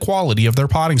consistency and the quality of their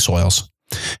potting soils.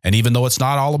 And even though it's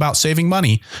not all about saving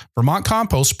money, Vermont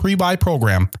Compost's pre-buy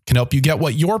program can help you get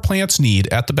what your plants need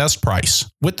at the best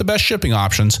price, with the best shipping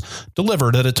options,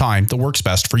 delivered at a time that works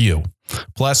best for you.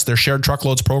 Plus, their Shared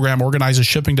Truckloads program organizes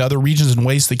shipping to other regions in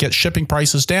ways that get shipping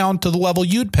prices down to the level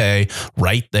you'd pay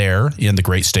right there in the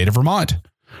great state of Vermont.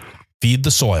 Feed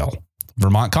the soil.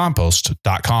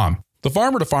 VermontCompost.com. The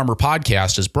Farmer to Farmer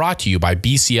podcast is brought to you by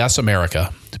BCS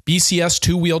America. BCS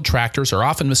two-wheeled tractors are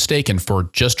often mistaken for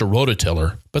just a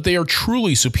rototiller, but they are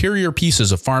truly superior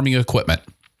pieces of farming equipment.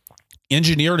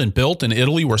 Engineered and built in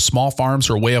Italy, where small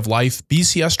farms are a way of life,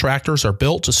 BCS tractors are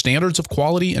built to standards of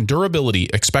quality and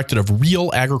durability expected of real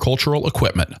agricultural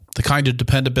equipment, the kind of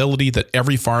dependability that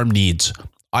every farm needs.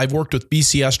 I've worked with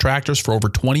BCS tractors for over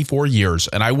 24 years,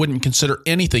 and I wouldn't consider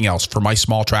anything else for my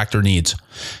small tractor needs.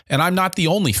 And I'm not the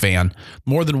only fan.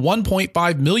 More than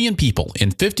 1.5 million people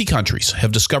in 50 countries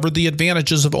have discovered the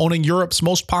advantages of owning Europe's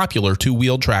most popular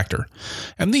two-wheeled tractor.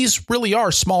 And these really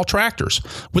are small tractors,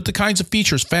 with the kinds of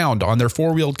features found on their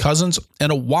four-wheeled cousins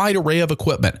and a wide array of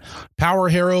equipment: power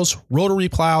harrows, rotary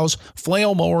plows,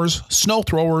 flail mowers, snow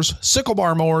throwers, sickle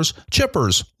bar mowers,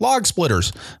 chippers, log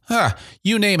splitters.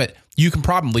 You name it. You can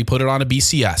probably put it on a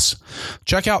BCS.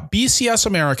 Check out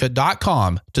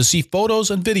bcsamerica.com to see photos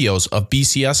and videos of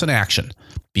BCS in action.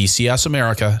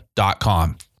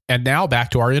 bcsamerica.com. And now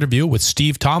back to our interview with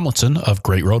Steve Tomlinson of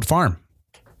Great Road Farm.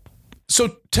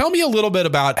 So tell me a little bit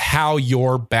about how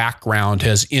your background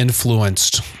has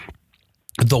influenced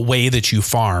the way that you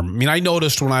farm. I mean, I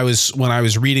noticed when I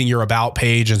was reading your about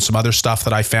page and some other stuff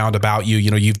that I found about you,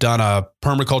 you've done a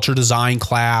permaculture design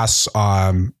class.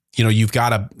 You've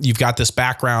got this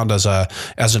background as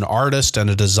an artist and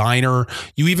a designer.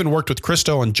 You even worked with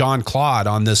Christo and John Claude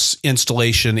on this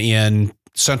installation in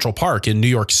Central Park in New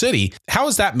York City. How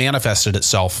has that manifested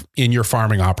itself in your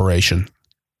farming operation?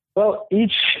 Well,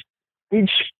 each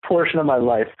portion of my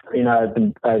life,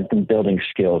 I've been building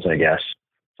skills, I guess.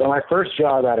 So my first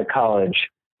job out of college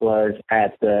was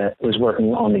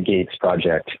working on the Gates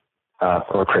project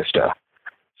for Christo.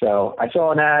 So I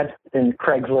saw an ad in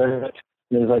Craigslist.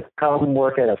 It was like, come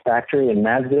work at a factory in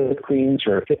Mansfield, Queens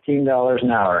for $15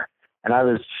 an hour. And I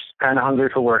was kind of hungry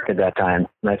for work at that time.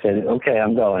 And I said, okay,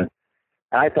 I'm going.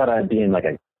 And I thought I'd be in like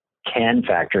a can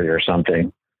factory or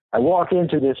something. I walk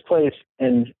into this place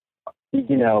and,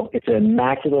 it's an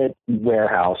immaculate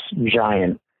warehouse,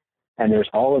 giant. And there's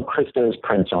all of Christo's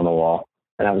prints on the wall.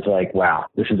 And I was like, wow,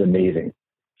 this is amazing.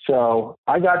 So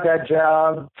I got that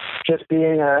job just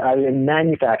I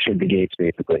manufactured the gates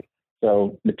basically.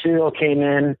 So material came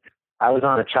in, I was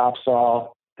on a chop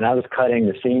saw, and I was cutting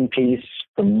the same piece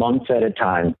for months at a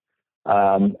time,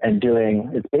 and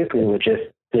it's basically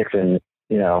logistics and,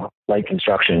 light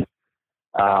construction.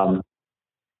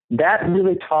 That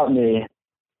really taught me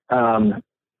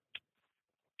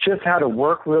just how to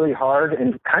work really hard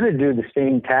and kind of do the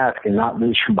same task and not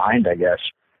lose your mind, I guess.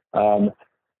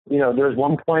 There was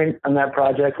one point on that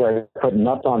project where I put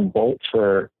nuts on bolts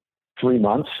for 3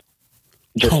 months.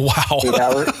 Just wow. 8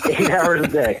 hours a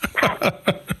day.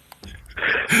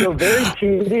 So very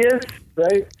tedious,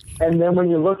 right? And then when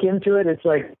you look into it, it's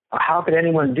like, how could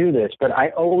anyone do this? But I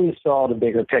always saw the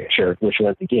bigger picture, which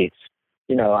was the gates.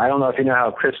 I don't know if you know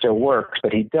how Christo works,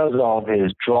 but he does all of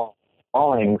his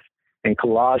drawings and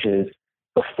collages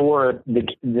before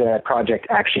the project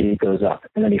actually goes up.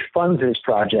 And then he funds his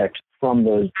project from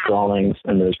those drawings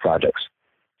and those projects.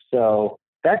 So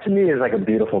that to me is like a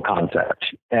beautiful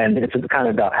concept. And it's kind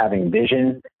of about having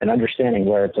vision and understanding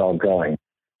where it's all going.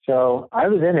 So I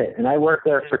was in it and I worked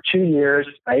there for 2 years.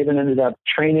 I even ended up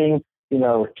training,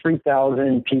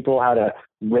 3,000 people how to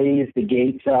raise the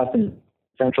gates up in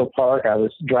Central Park. I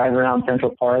was driving around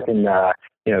Central Park and,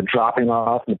 dropping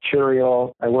off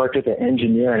material. I worked with an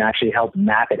engineer and actually helped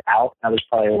map it out. That was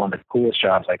probably one of the coolest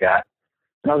jobs I got.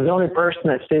 And I was the only person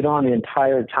that stayed on the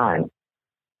entire time.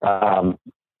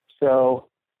 So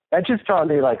that just taught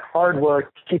me like hard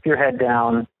work, keep your head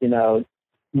down,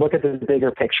 look at the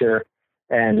bigger picture.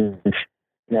 And,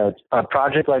 a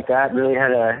project like that really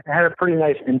had a pretty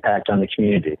nice impact on the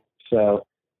community. So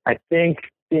I think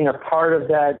being a part of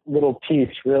that little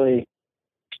piece really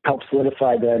helped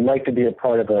solidify that I'd like to be a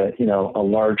part of a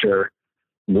larger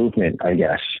movement, I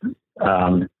guess.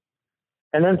 And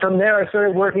then from there, I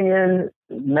started working in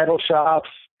metal shops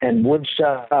and wood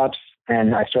shops,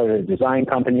 and I started a design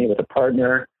company with a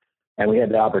partner, and we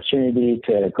had the opportunity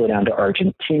to go down to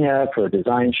Argentina for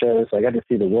design shows. So I got to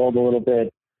see the world a little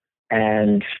bit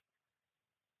and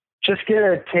just get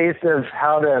a taste of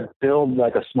how to build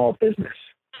like a small business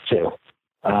too.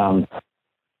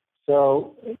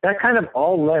 So that kind of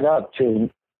all led up to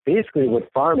basically what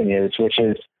farming is, which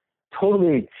is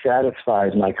totally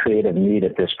satisfies my creative need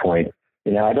at this point.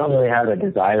 I don't really have a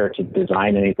desire to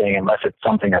design anything unless it's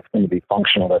something that's going to be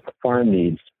functional that the farm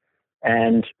needs.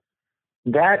 And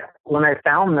that, when I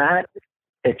found that,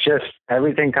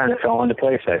 everything kind of fell into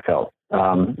place, I felt.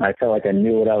 I felt like I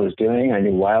knew what I was doing. I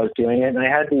knew why I was doing it. And I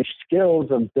had these skills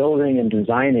of building and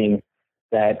designing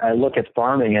that I look at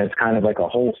farming as kind of like a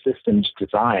whole systems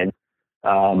design,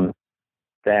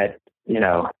 that,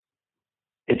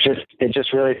 it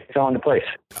just really fell into place.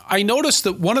 I noticed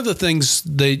that one of the things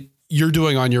that you're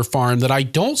doing on your farm that I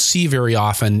don't see very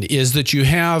often is that you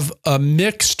have a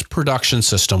mixed production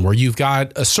system where you've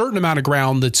got a certain amount of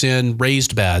ground that's in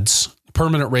raised beds,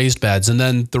 permanent raised beds, and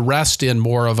then the rest in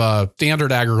more of a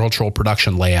standard agricultural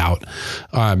production layout.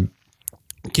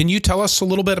 Can you tell us a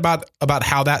little bit about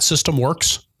how that system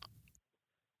works?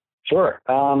 Sure.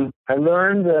 I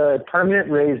learned the permanent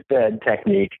raised bed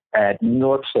technique at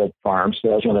North Slope Farm. So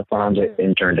that was one of the farms I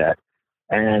interned at.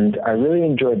 And I really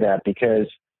enjoyed that because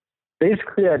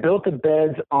basically I built the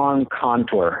beds on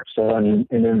contour. So in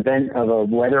the event of a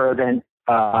weather event,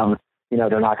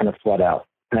 they're not going to flood out.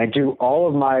 And I do all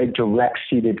of my direct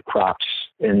seeded crops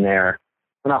in there.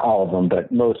 Well, not all of them,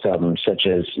 but most of them, such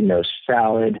as,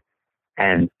 salad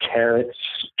and carrots,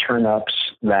 turnips,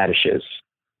 radishes.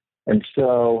 And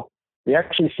so we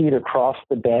actually seed across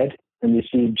the bed and we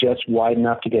seed just wide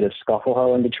enough to get a scuffle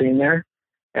hoe in between there.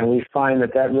 And we find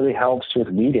that really helps with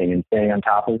weeding and staying on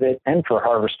top of it and for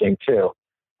harvesting too,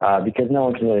 because no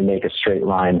one can really make a straight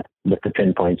line with the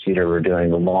pinpoint seeder we're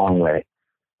doing the long way.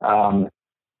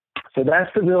 So that's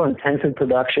the real intensive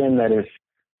production that is,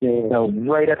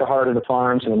 right at the heart of the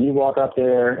farm. So when you walk up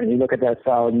there and you look at that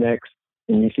solid mix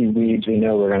and you see weeds, we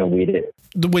know we're going to weed it.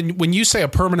 When you say a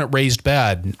permanent raised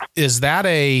bed, is that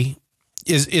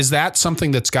is that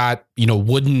something that's got,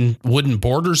 wooden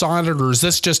borders on it, or is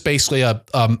this just basically a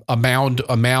mound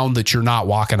that you're not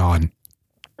walking on?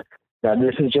 Now,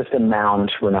 this is just a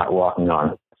mound we're not walking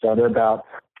on. So they're about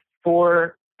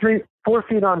 4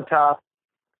 feet on top,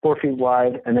 4 feet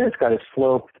wide, and then it's got a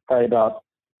slope probably about,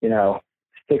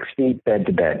 6 feet bed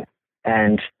to bed.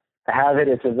 And to have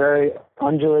it's a very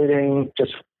undulating,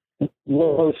 just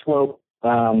low slope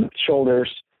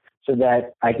shoulders, so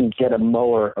that I can get a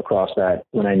mower across that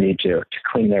when I need to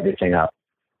clean everything up.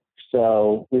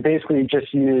 So we basically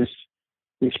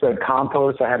we spread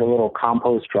compost. I had a little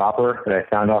compost dropper that I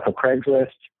found off of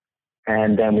Craigslist.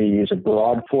 And then we use a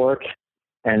broad fork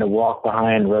and a walk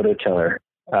behind rototiller.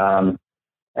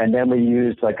 And then we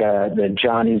use like the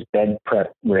Johnny's bed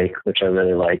prep rake, which I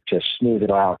really like, to smooth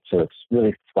it out so it's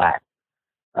really flat.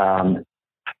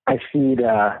 I feed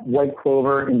white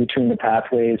clover in between the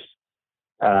pathways.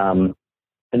 And,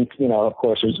 of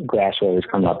course, there's grass will always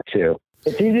come up too.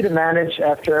 It's easy to manage.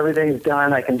 After everything's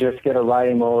done, I can just get a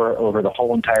riding mower over the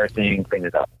whole entire thing and clean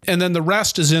it up. And then the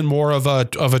rest is in more of a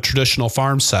traditional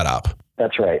farm setup.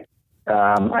 That's right.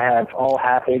 I have all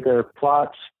half-acre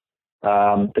plots.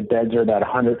 The beds are about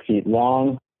 100 feet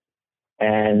long.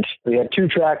 And we have 2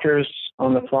 tractors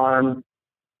on the farm.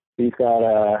 We've got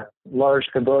a large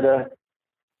Kubota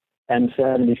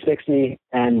M7060,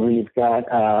 and we've got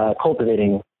a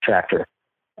cultivating tractor.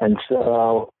 And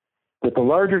so with the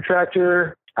larger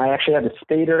tractor, I actually have a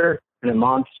spader and a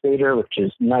Mont spader, which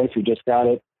is nice. We just got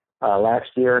it last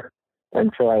year.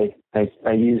 And so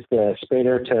I use the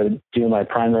spader to do my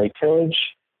primary tillage.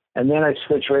 And then I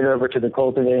switch right over to the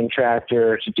cultivating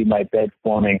tractor to do my bed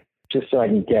forming, just so I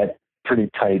can get pretty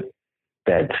tight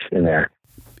beds in there.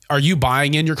 Are you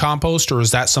buying in your compost, or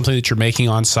is that something that you're making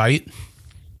on site?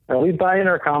 We buy in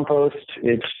our compost.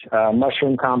 It's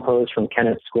mushroom compost from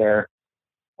Kennett Square,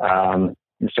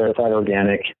 certified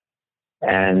organic,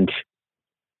 and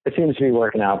it seems to be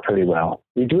working out pretty well.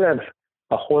 We do have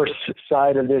a horse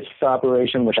side of this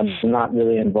operation, which I'm not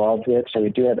really involved with, so we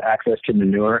do have access to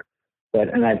manure.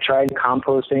 And I've tried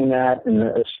composting that in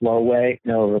a slow way,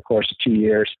 over the course of 2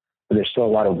 years, but there's still a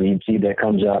lot of weed seed that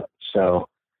comes up. So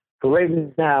for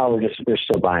right now, we're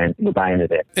still buying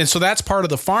it in. And so that's part of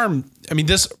the farm. I mean,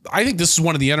 I think this is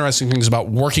one of the interesting things about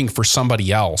working for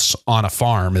somebody else on a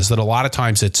farm, is that a lot of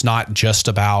times it's not just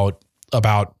about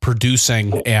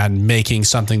producing and making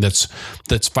something that's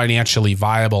financially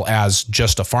viable as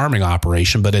just a farming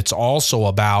operation, but it's also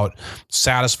about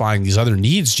satisfying these other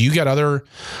needs. Do you get other,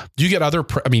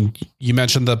 I mean, you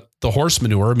mentioned the horse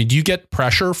manure. I mean, do you get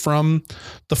pressure from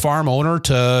the farm owner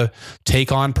to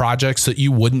take on projects that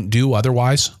you wouldn't do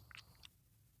otherwise?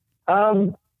 I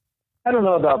don't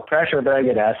know about pressure, but I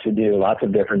get asked to do lots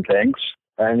of different things.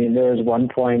 I mean, there was one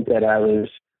point that I was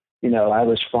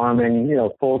farming,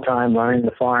 full time, running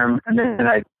the farm, and then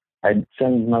I'd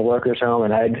send my workers home,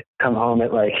 and I'd come home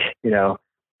at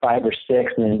 5 or 6,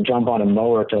 and then jump on a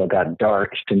mower till it got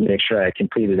dark to make sure I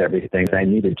completed everything that I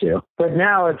needed to. But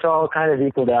now it's all kind of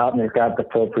equaled out, and they've got the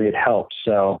appropriate help.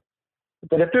 So,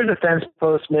 but if there's a fence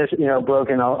post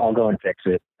broken, I'll go and fix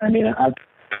it. I mean, I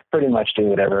pretty much do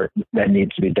whatever that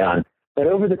needs to be done. But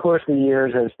over the course of the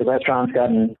years, as the restaurant's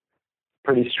gotten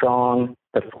pretty strong,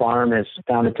 the farm has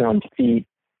found its own feet.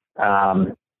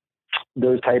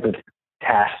 Those type of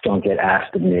tasks don't get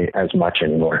asked of me as much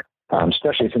anymore,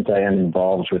 especially since I am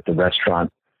involved with the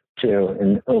restaurant too.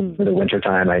 And over the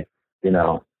wintertime, I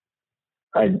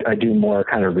do more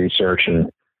kind of research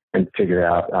and figure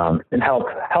out and help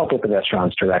with the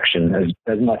restaurant's direction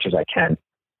as much as I can.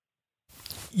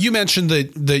 You mentioned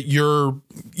that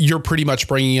you're pretty much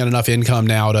bringing in enough income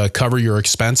now to cover your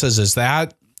expenses.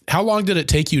 How long did it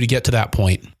take you to get to that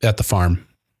point at the farm?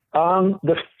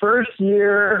 The first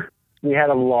year we had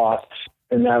a loss,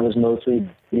 and that was mostly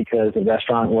because the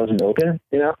restaurant wasn't open.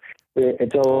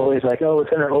 It's always like, it's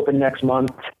going to open next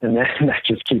month, and then that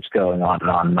just keeps going on and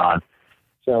on and on.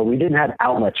 So we didn't have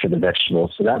outlets for the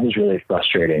vegetables, so that was really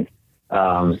frustrating.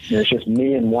 It's just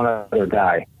me and one other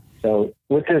guy. So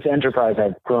with this enterprise,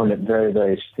 I've grown it very,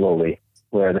 very slowly,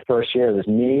 where the first year it was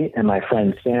me and my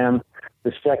friend Sam.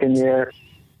 The second year,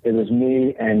 it was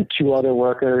me and 2 other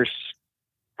workers.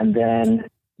 And then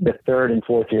the third and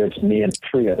fourth year, it's me and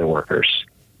 3 other workers.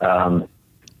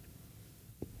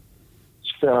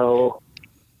 So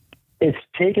it's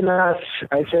taken us,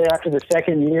 I'd say after the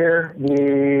second year,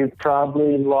 we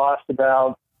probably lost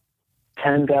about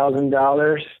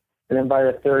 $10,000. And then by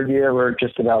the third year, we're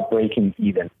just about breaking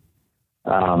even.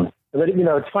 But,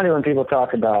 it's funny when people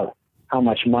talk about how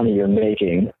much money you're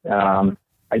making.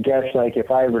 I guess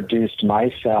if I reduced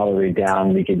my salary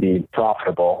down, we could be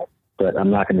profitable, but I'm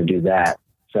not going to do that.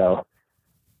 So,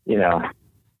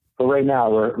 but right now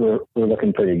we're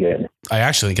looking pretty good. I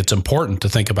actually think it's important to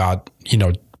think about,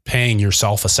 paying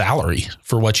yourself a salary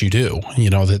for what you do.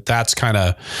 That's kind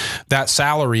of, that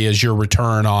salary is your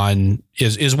return on,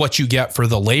 is what you get for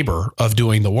the labor of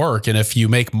doing the work. And if you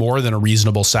make more than a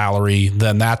reasonable salary,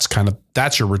 then that's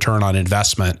your return on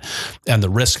investment and the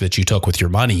risk that you took with your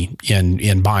money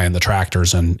in buying the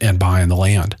tractors and buying the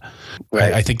land.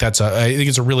 Right. I think it's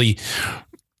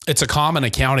a common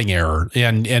accounting error.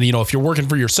 And if you're working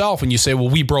for yourself and you say, well,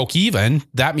 we broke even,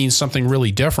 that means something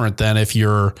really different than if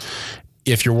you're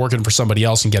working for somebody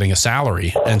else and getting a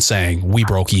salary and saying we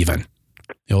broke even.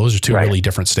 Those are 2 really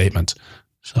different statements.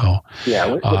 So yeah,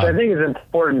 which I think is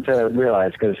important to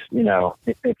realize, because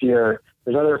if there's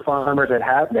other farmers that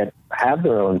have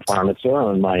their own farm, it's their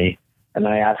own money, and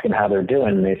I ask them how they're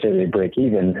doing, and they say they break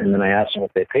even, and then I ask them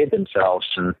if they paid themselves,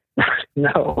 and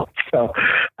no. So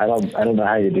I don't know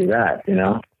how you do that,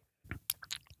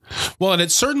 Well, and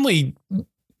it's certainly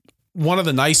one of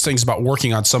the nice things about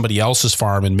working on somebody else's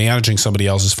farm and managing somebody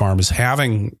else's farm is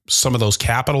having some of those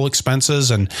capital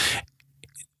expenses and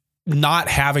not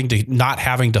having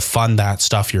to fund that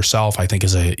stuff yourself, I think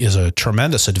is a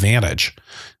tremendous advantage.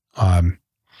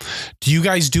 Do you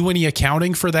guys do any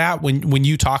accounting for that? When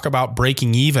you talk about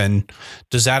breaking even,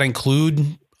 does that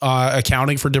include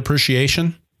accounting for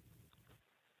depreciation?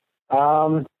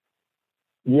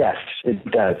 Yes, it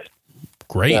does.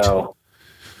 Great. So,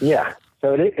 yeah.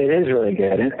 So it is really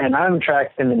good. And I'm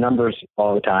tracking the numbers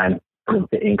all the time,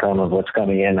 the income of what's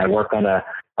coming in. I work on a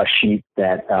sheet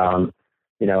that,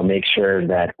 makes sure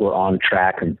that we're on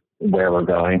track and where we're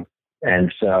going.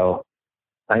 And so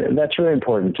that's really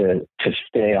important to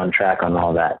stay on track on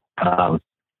all that.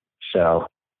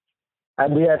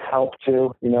 We have help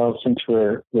too, since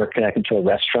we're connected to a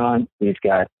restaurant, we've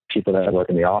got people that work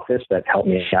in the office that help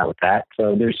me out with that.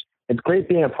 So it's great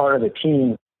being a part of a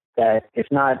team that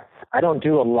I don't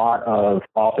do a lot of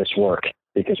office work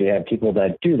because we have people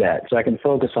that do that. So I can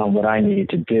focus on what I need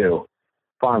to do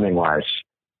farming wise,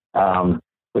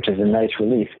 which is a nice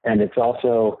relief. And it's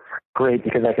also great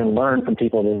because I can learn from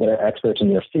people that are experts in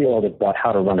their field about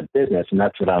how to run a business. And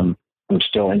that's what I'm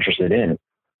still interested in,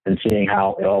 and seeing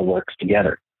how it all works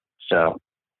together. So.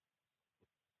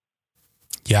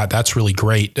 Yeah, that's really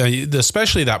great.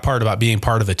 Especially that part about being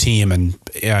part of a team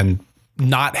and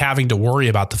not having to worry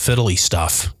about the fiddly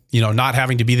stuff, not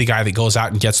having to be the guy that goes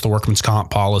out and gets the workman's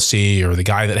comp policy, or the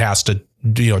guy that has to,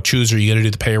 choose, are you going to do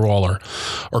the payroll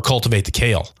or cultivate the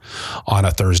kale on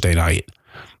a Thursday night?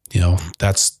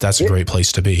 That's a great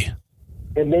place to be.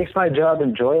 It makes my job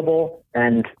enjoyable.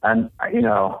 And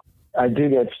I do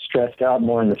get stressed out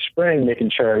more in the spring,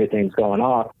 making sure everything's going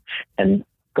off and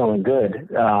going good.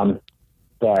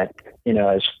 But,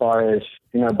 as far as,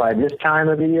 by this time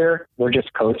of the year, we're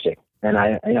just coasting, and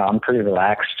I'm pretty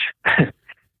relaxed.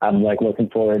 I'm looking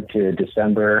forward to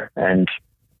December and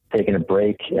taking a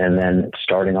break and then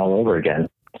starting all over again.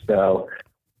 So,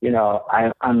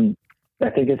 I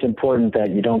think it's important that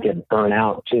you don't get burnt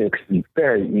out too, because you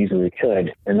very easily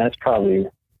could. And that's probably,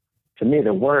 to me,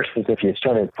 the worst is if you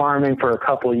started farming for a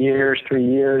couple of years, 3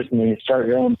 years, and then you start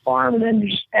your own farm and then you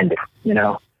just end it,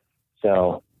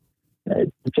 So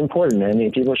it's important. I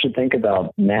mean, people should think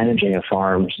about managing a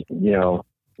farm,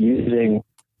 using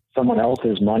someone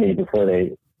else's money before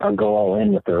they go all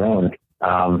in with their own.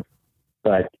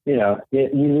 But, you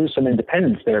lose some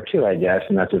independence there too, I guess.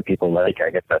 And that's what people like. I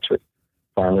guess that's what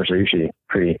farmers are usually,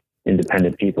 pretty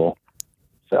independent people.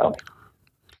 So.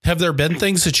 Have there been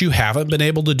things that you haven't been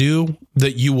able to do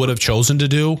that you would have chosen to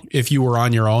do if you were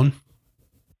on your own?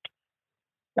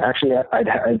 Actually,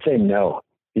 I'd say no,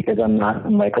 because I'm not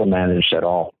micromanaged at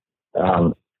all.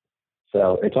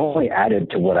 So it's only added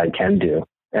to what I can do.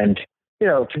 And,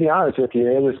 to be honest with you,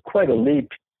 it was quite a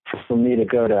leap for me to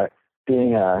go to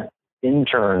being an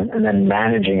intern and then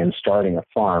managing and starting a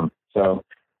farm. So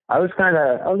I was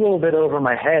a little bit over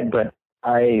my head, but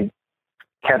I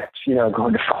kept,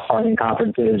 going to farming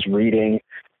conferences, reading,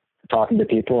 talking to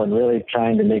people, and really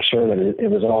trying to make sure that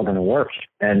it was all going to work.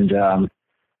 And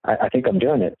I think I'm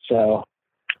doing it. So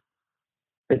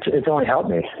it's only helped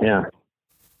me. Yeah.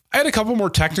 I had a couple more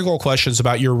technical questions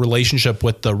about your relationship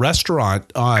with the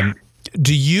restaurant.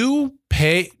 Do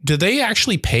they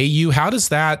actually pay you? How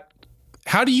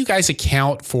do you guys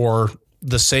account for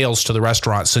the sales to the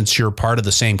restaurant since you're part of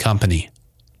the same company?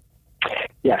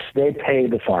 Yes, they pay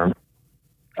the farm.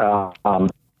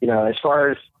 As far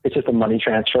as it's just a money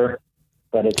transfer,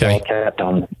 but it's all kept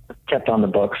on the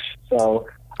books. So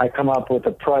I come up with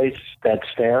a price that's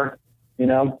fair,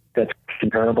 that's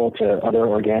comparable to other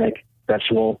organic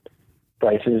vegetable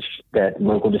prices that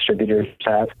local distributors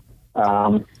have.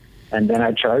 And then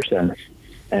I charge them,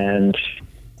 and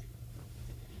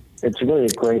it's really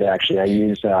great. Actually,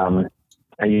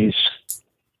 I use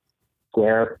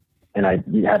Square, and I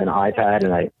have an iPad,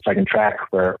 and so I can track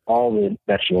where all the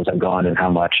vegetables have gone and how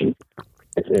much, and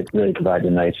it really provides a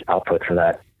nice output for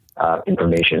that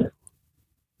information.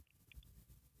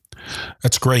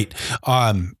 That's great.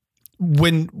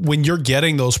 When you're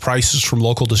getting those prices from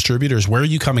local distributors, where are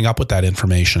you coming up with that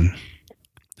information?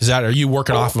 Are you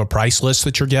working off of a price list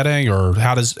that you're getting, or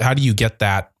how do you get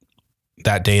that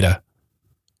data?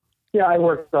 Yeah, I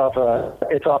work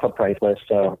it's off a price list.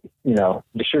 So,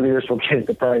 distributors will give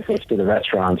the price list to the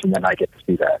restaurants, and then I get to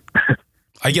see that.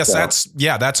 I guess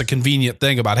that's a convenient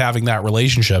thing about having that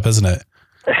relationship, isn't it?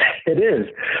 It is.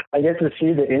 I get to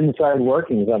see the inside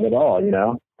workings of it all,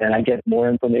 and I get more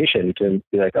information to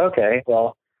be like, okay,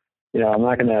 well, I'm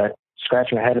not going to scratch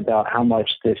my head about how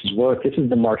much this is worth. This is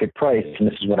the market price, and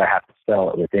this is what I have to sell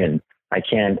it within. I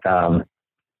can't,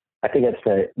 I think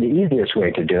that's the easiest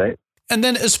way to do it. And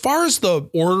then as far as the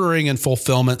ordering and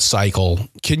fulfillment cycle,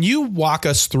 can you walk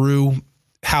us through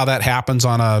how that happens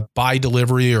on a by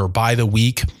delivery or by the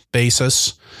week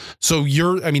basis? So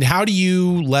how do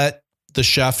you let the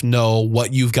chef know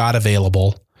what you've got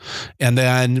available? And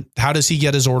then how does he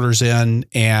get his orders in,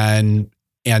 and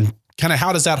kind of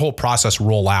how does that whole process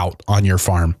roll out on your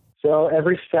farm? So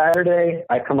every Saturday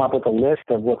I come up with a list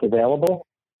of what's available.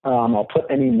 I'll put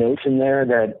any notes in there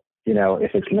that,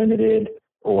 if it's limited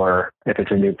or if it's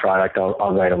a new product,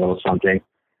 I'll write a little something.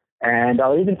 And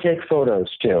I'll even take photos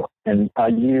too. And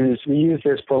we use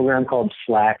this program called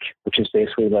Slack, which is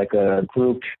basically like a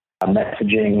group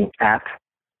messaging app.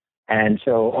 And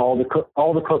so all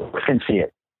the cooks can see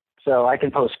it. So I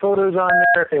can post photos on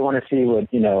there if they want to see what,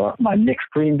 my mixed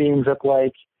green beans look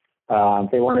like.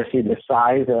 If they want to see the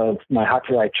size of my hot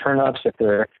dry turnips,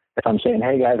 if I'm saying,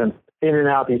 hey guys, I'm thinning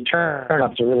out these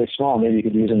turnips are really small, maybe you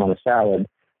could use them on a salad.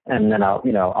 And then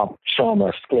I'll show them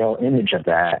a scale image of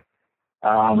that.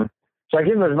 So I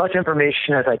give them as much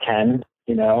information as I can.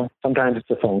 Sometimes it's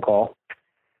a phone call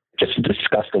just to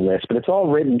discuss the list, but it's all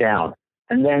written down.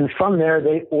 And then from there,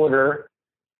 they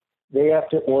have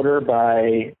to order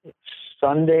by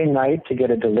Sunday night to get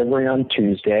a delivery on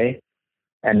Tuesday.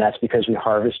 And that's because we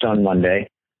harvest on Monday.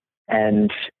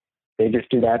 And they just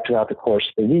do that throughout the course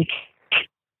of the week.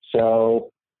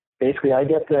 So basically I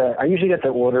usually get the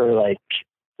order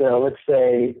let's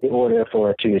say the order for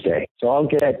a Tuesday. So I'll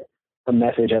get a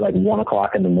message at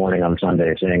 1:00 in the morning on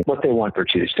Sunday saying what they want for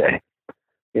Tuesday.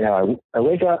 I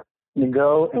wake up, we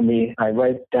go, and I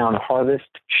write down a harvest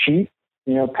sheet,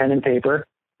 pen and paper.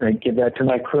 And I give that to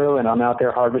my crew, and I'm out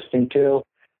there harvesting too.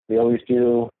 We always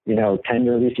do,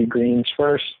 tender leafy greens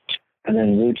first, and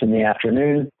then roots in the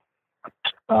afternoon.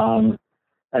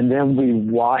 And then we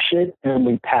wash it and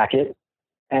we pack it.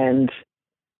 And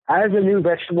as a new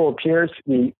vegetable appears,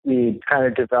 we kind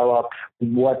of develop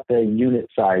what the unit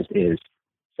size is.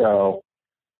 So,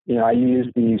 I use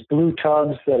these blue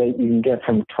tubs that you can get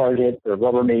from Target, or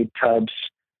Rubbermaid tubs.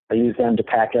 I use them to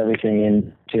pack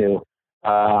everything into.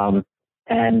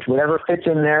 And whatever fits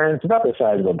in there, it's about the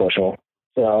size of a bushel.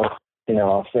 So,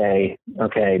 I'll say,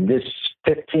 okay, this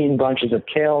 15 bunches of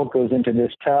kale goes into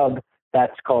this tub.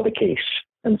 That's called a case.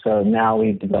 And so now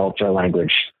we've developed our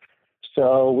language.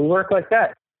 So we work like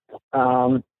that.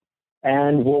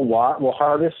 And we'll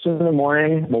harvest in the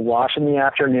morning, we'll wash in the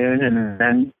afternoon, and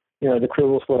then, the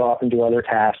crew will split off and do other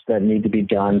tasks that need to be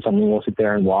done. Someone will sit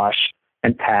there and wash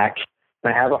and pack.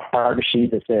 And I have a harvest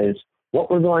sheet that says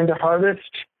what we're going to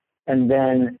harvest and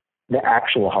then the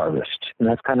actual harvest. And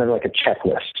that's kind of like a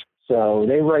checklist. So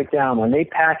they write down, when they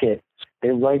pack it, they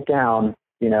write down,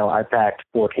 I packed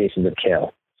 4 cases of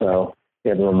kale. So they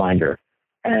have a reminder.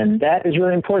 And that is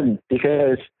really important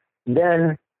because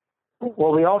then,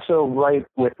 we also write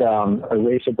with a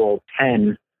erasable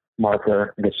pen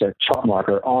marker, it's a chalk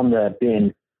marker on the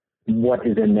bin, what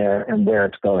is in there and where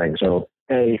it's going. So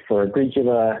A for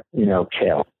Agricula,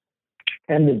 kale.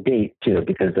 And the date too,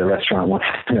 because the restaurant wants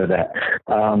to know that.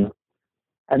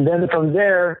 And then from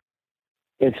there,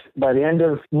 it's by the end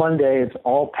of Monday, it's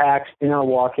all packed in our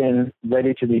walk-in,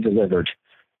 ready to be delivered.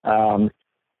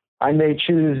 I may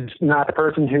choose not the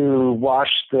person who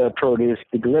washed the produce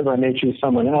to deliver. I may choose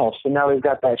someone else. So now we've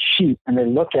got that sheet, and they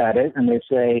look at it and they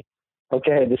say,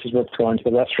 okay, this is what's going to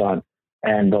the restaurant.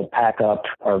 And they'll pack up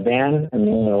our van and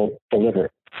then they'll deliver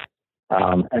it.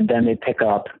 And then they pick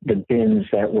up the bins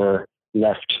that were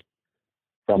left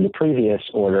from the previous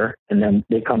order, and then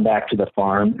they come back to the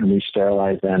farm and we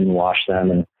sterilize them, wash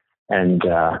them, and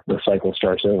the cycle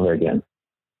starts over again.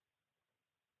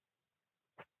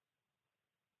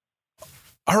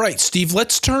 All right, Steve,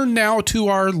 let's turn now to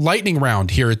our lightning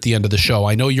round here at the end of the show.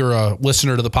 I know you're a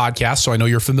listener to the podcast, so I know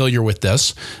you're familiar with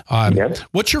this. Yep.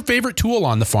 What's your favorite tool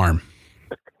on the farm?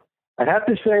 I'd have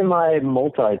to say my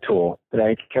multi-tool that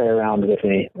I carry around with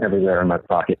me everywhere in my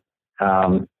pocket.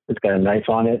 It's got a knife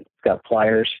on it. It's got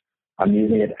pliers. I'm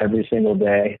using it every single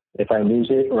day. If I lose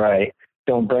it or I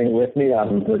don't bring it with me,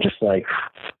 I'm just like,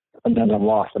 I'm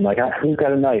lost. I'm like, who's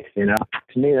got a knife? To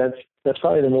me, that's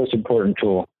probably the most important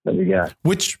tool that we got.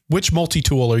 Which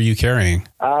multi-tool are you carrying?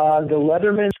 The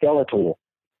Leatherman Skeletal.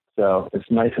 So it's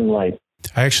nice and light.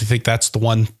 I actually think that's the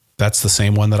one. That's the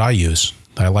same one that I use.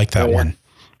 I like that one.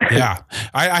 Yeah.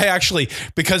 I actually,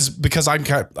 because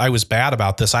I was bad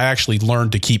about this, I actually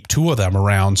learned to keep 2 of them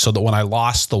around so that when I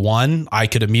lost the one, I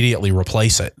could immediately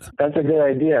replace it. That's a good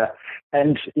idea.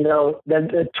 And,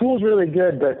 the tool's really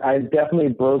good, but I've definitely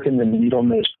broken the needle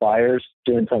nose pliers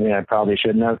doing something I probably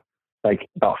shouldn't have, like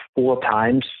about 4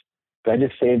 times. But I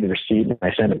just saved the receipt and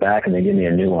I sent it back and they gave me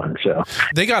a new one. So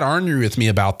they got ornery with me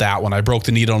about that when I broke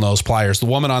the needle nose pliers. The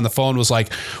woman on the phone was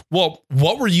like, well,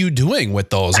 what were you doing with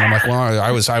those? And I'm like,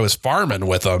 well, I was farming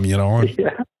with them,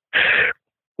 Yeah.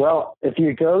 Well, if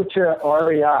you go to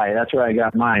REI, that's where I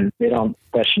got mine. They don't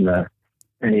question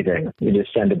anything. You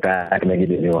just send it back and they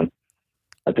give you a new one.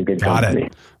 That's a good company.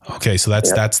 Got it. Okay. So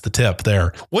that's the tip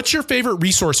there. What's your favorite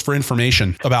resource for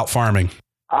information about farming?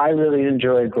 I really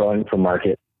enjoy Growing for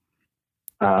Market.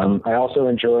 I also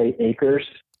enjoy Acres.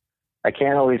 I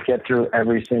can't always get through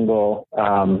every single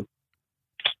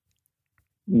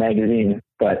magazine,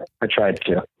 but I tried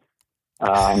to.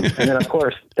 And then, of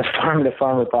course, the Farm to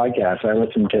Farmer podcast.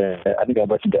 I think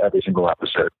I've listened to every single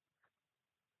episode.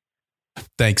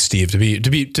 Thanks, Steve.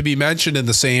 To be mentioned in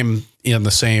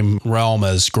the same realm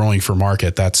as Growing for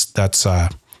Market, that's I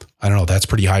don't know, that's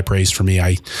pretty high praise for me.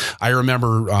 I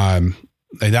remember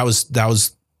that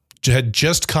was had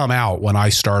just come out when I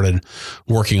started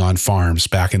working on farms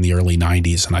back in the early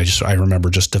 90s. And I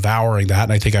remember just devouring that.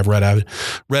 And I think I've read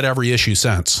every issue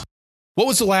since. What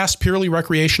was the last purely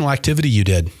recreational activity you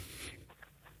did?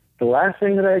 The last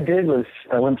thing that I did was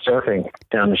I went surfing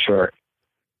down the shore.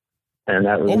 And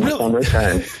that was really?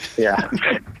 Summertime. Yeah.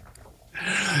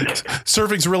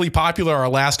 Surfing's really popular. Our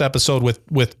last episode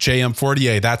with J.M.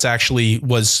 Fortier, that's actually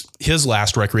was his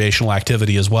last recreational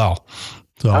activity as well.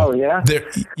 So,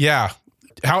 yeah.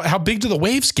 How big do the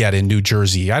waves get in New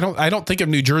Jersey? I don't think of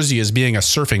New Jersey as being a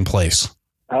surfing place.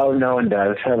 Oh, no one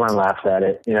does. Everyone laughs at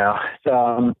it,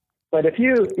 So, but if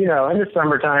in the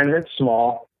summertime, it's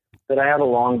small. But I have a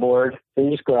longboard, so you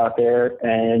just go out there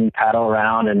and paddle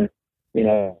around, and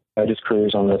I just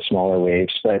cruise on the smaller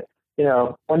waves. But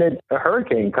when a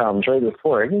hurricane comes right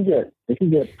before, it can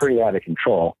get pretty out of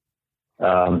control.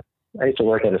 I used to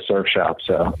work at a surf shop,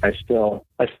 so I still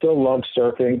love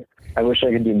surfing. I wish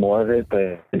I could do more of it,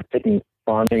 but taking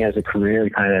farming as a career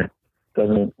kind of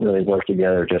doesn't really work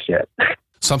together just yet.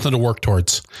 Something to work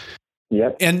towards.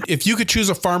 Yep. And if you could choose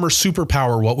a farmer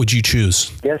superpower, what would you choose?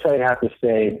 I guess I'd have to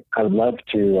say I would love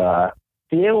to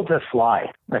be able to fly,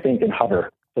 I think, and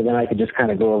hover. So then I could just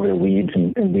kind of go over the weeds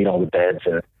and weed all the beds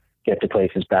and get to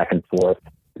places back and forth,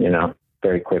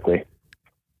 very quickly.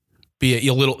 Be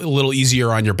a little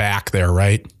easier on your back there,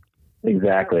 right?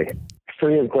 Exactly.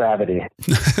 Free of gravity.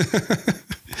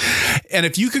 And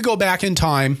if you could go back in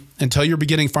time and tell your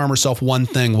beginning farmer self one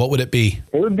thing, what would it be?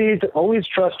 It would be to always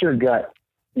trust your gut.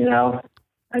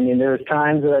 There's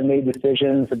times that I made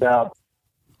decisions about,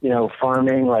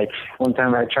 farming. Like one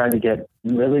time I tried to get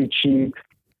really cheap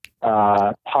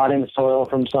potting soil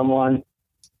from someone,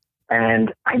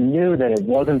 and I knew that it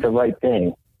wasn't the right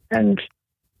thing. And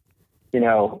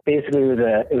basically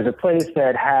it was a place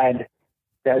that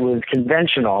was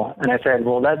conventional. And I said,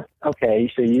 well, that's okay.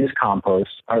 So you use compost.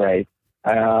 All right.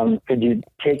 Could you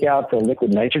take out the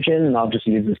liquid nitrogen and I'll just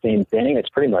use the same thing? It's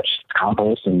pretty much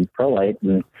compost and perlite,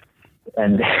 and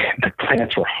the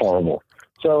plants were horrible.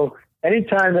 So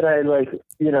anytime that I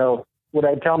what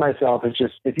I tell myself is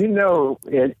just, if it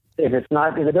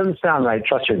doesn't sound right,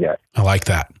 trust your gut. I like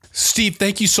that. Steve,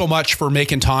 thank you so much for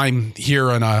making time here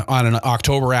on an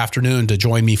October afternoon to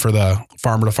join me for the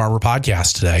Farmer to Farmer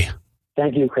podcast today.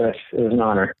 Thank you, Chris. It was an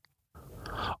honor.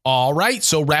 All right.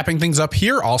 So wrapping things up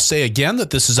here, I'll say again that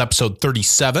this is episode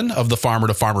 37 of the Farmer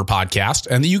to Farmer podcast,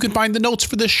 and that you can find the notes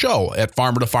for this show at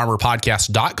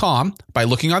farmertofarmerpodcast.com by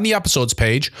looking on the episodes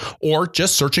page or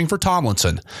just searching for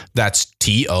Tomlinson. That's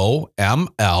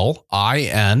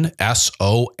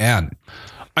TOMLINSON.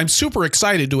 I'm super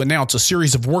excited to announce a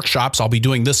series of workshops I'll be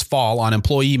doing this fall on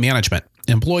employee management.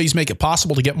 Employees make it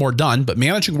possible to get more done, but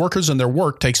managing workers and their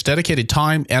work takes dedicated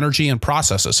time, energy, and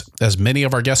processes, as many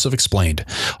of our guests have explained.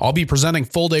 I'll be presenting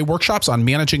full-day workshops on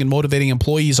managing and motivating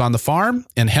employees on the farm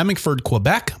in Hemingford,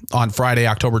 Quebec on Friday,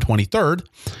 October 23rd,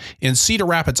 in Cedar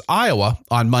Rapids, Iowa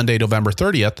on Monday, November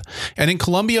 30th, and in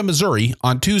Columbia, Missouri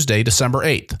on Tuesday, December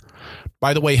 8th.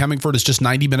 By the way, Hemingford is just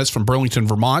 90 minutes from Burlington,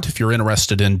 Vermont, if you're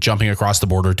interested in jumping across the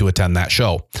border to attend that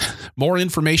show. More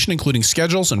information, including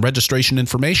schedules and registration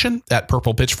information, at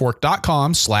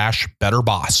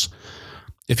purplepitchfork.com/betterboss.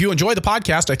 If you enjoy the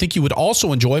podcast, I think you would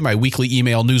also enjoy my weekly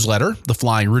email newsletter, The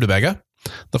Flying Rutabaga.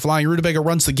 The Flying Rutabaga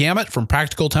runs the gamut from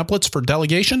practical templates for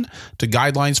delegation to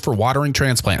guidelines for watering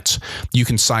transplants. You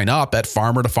can sign up at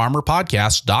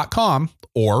farmertofarmerpodcast.com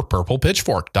or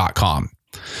purplepitchfork.com.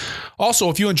 Also,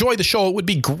 if you enjoyed the show, it would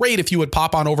be great if you would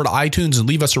pop on over to iTunes and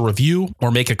leave us a review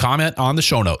or make a comment on the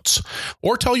show notes.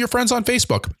 Or tell your friends on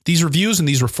Facebook. These reviews and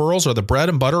these referrals are the bread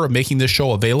and butter of making this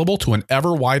show available to an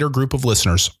ever wider group of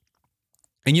listeners.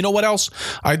 And you know what else?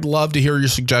 I'd love to hear your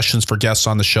suggestions for guests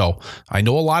on the show. I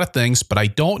know a lot of things, but I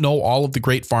don't know all of the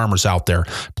great farmers out there.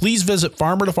 Please visit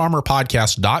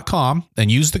farmertofarmerpodcast.com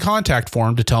and use the contact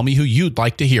form to tell me who you'd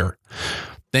like to hear.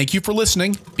 Thank you for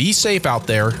listening. Be safe out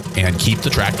there and keep the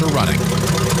tractor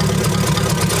running.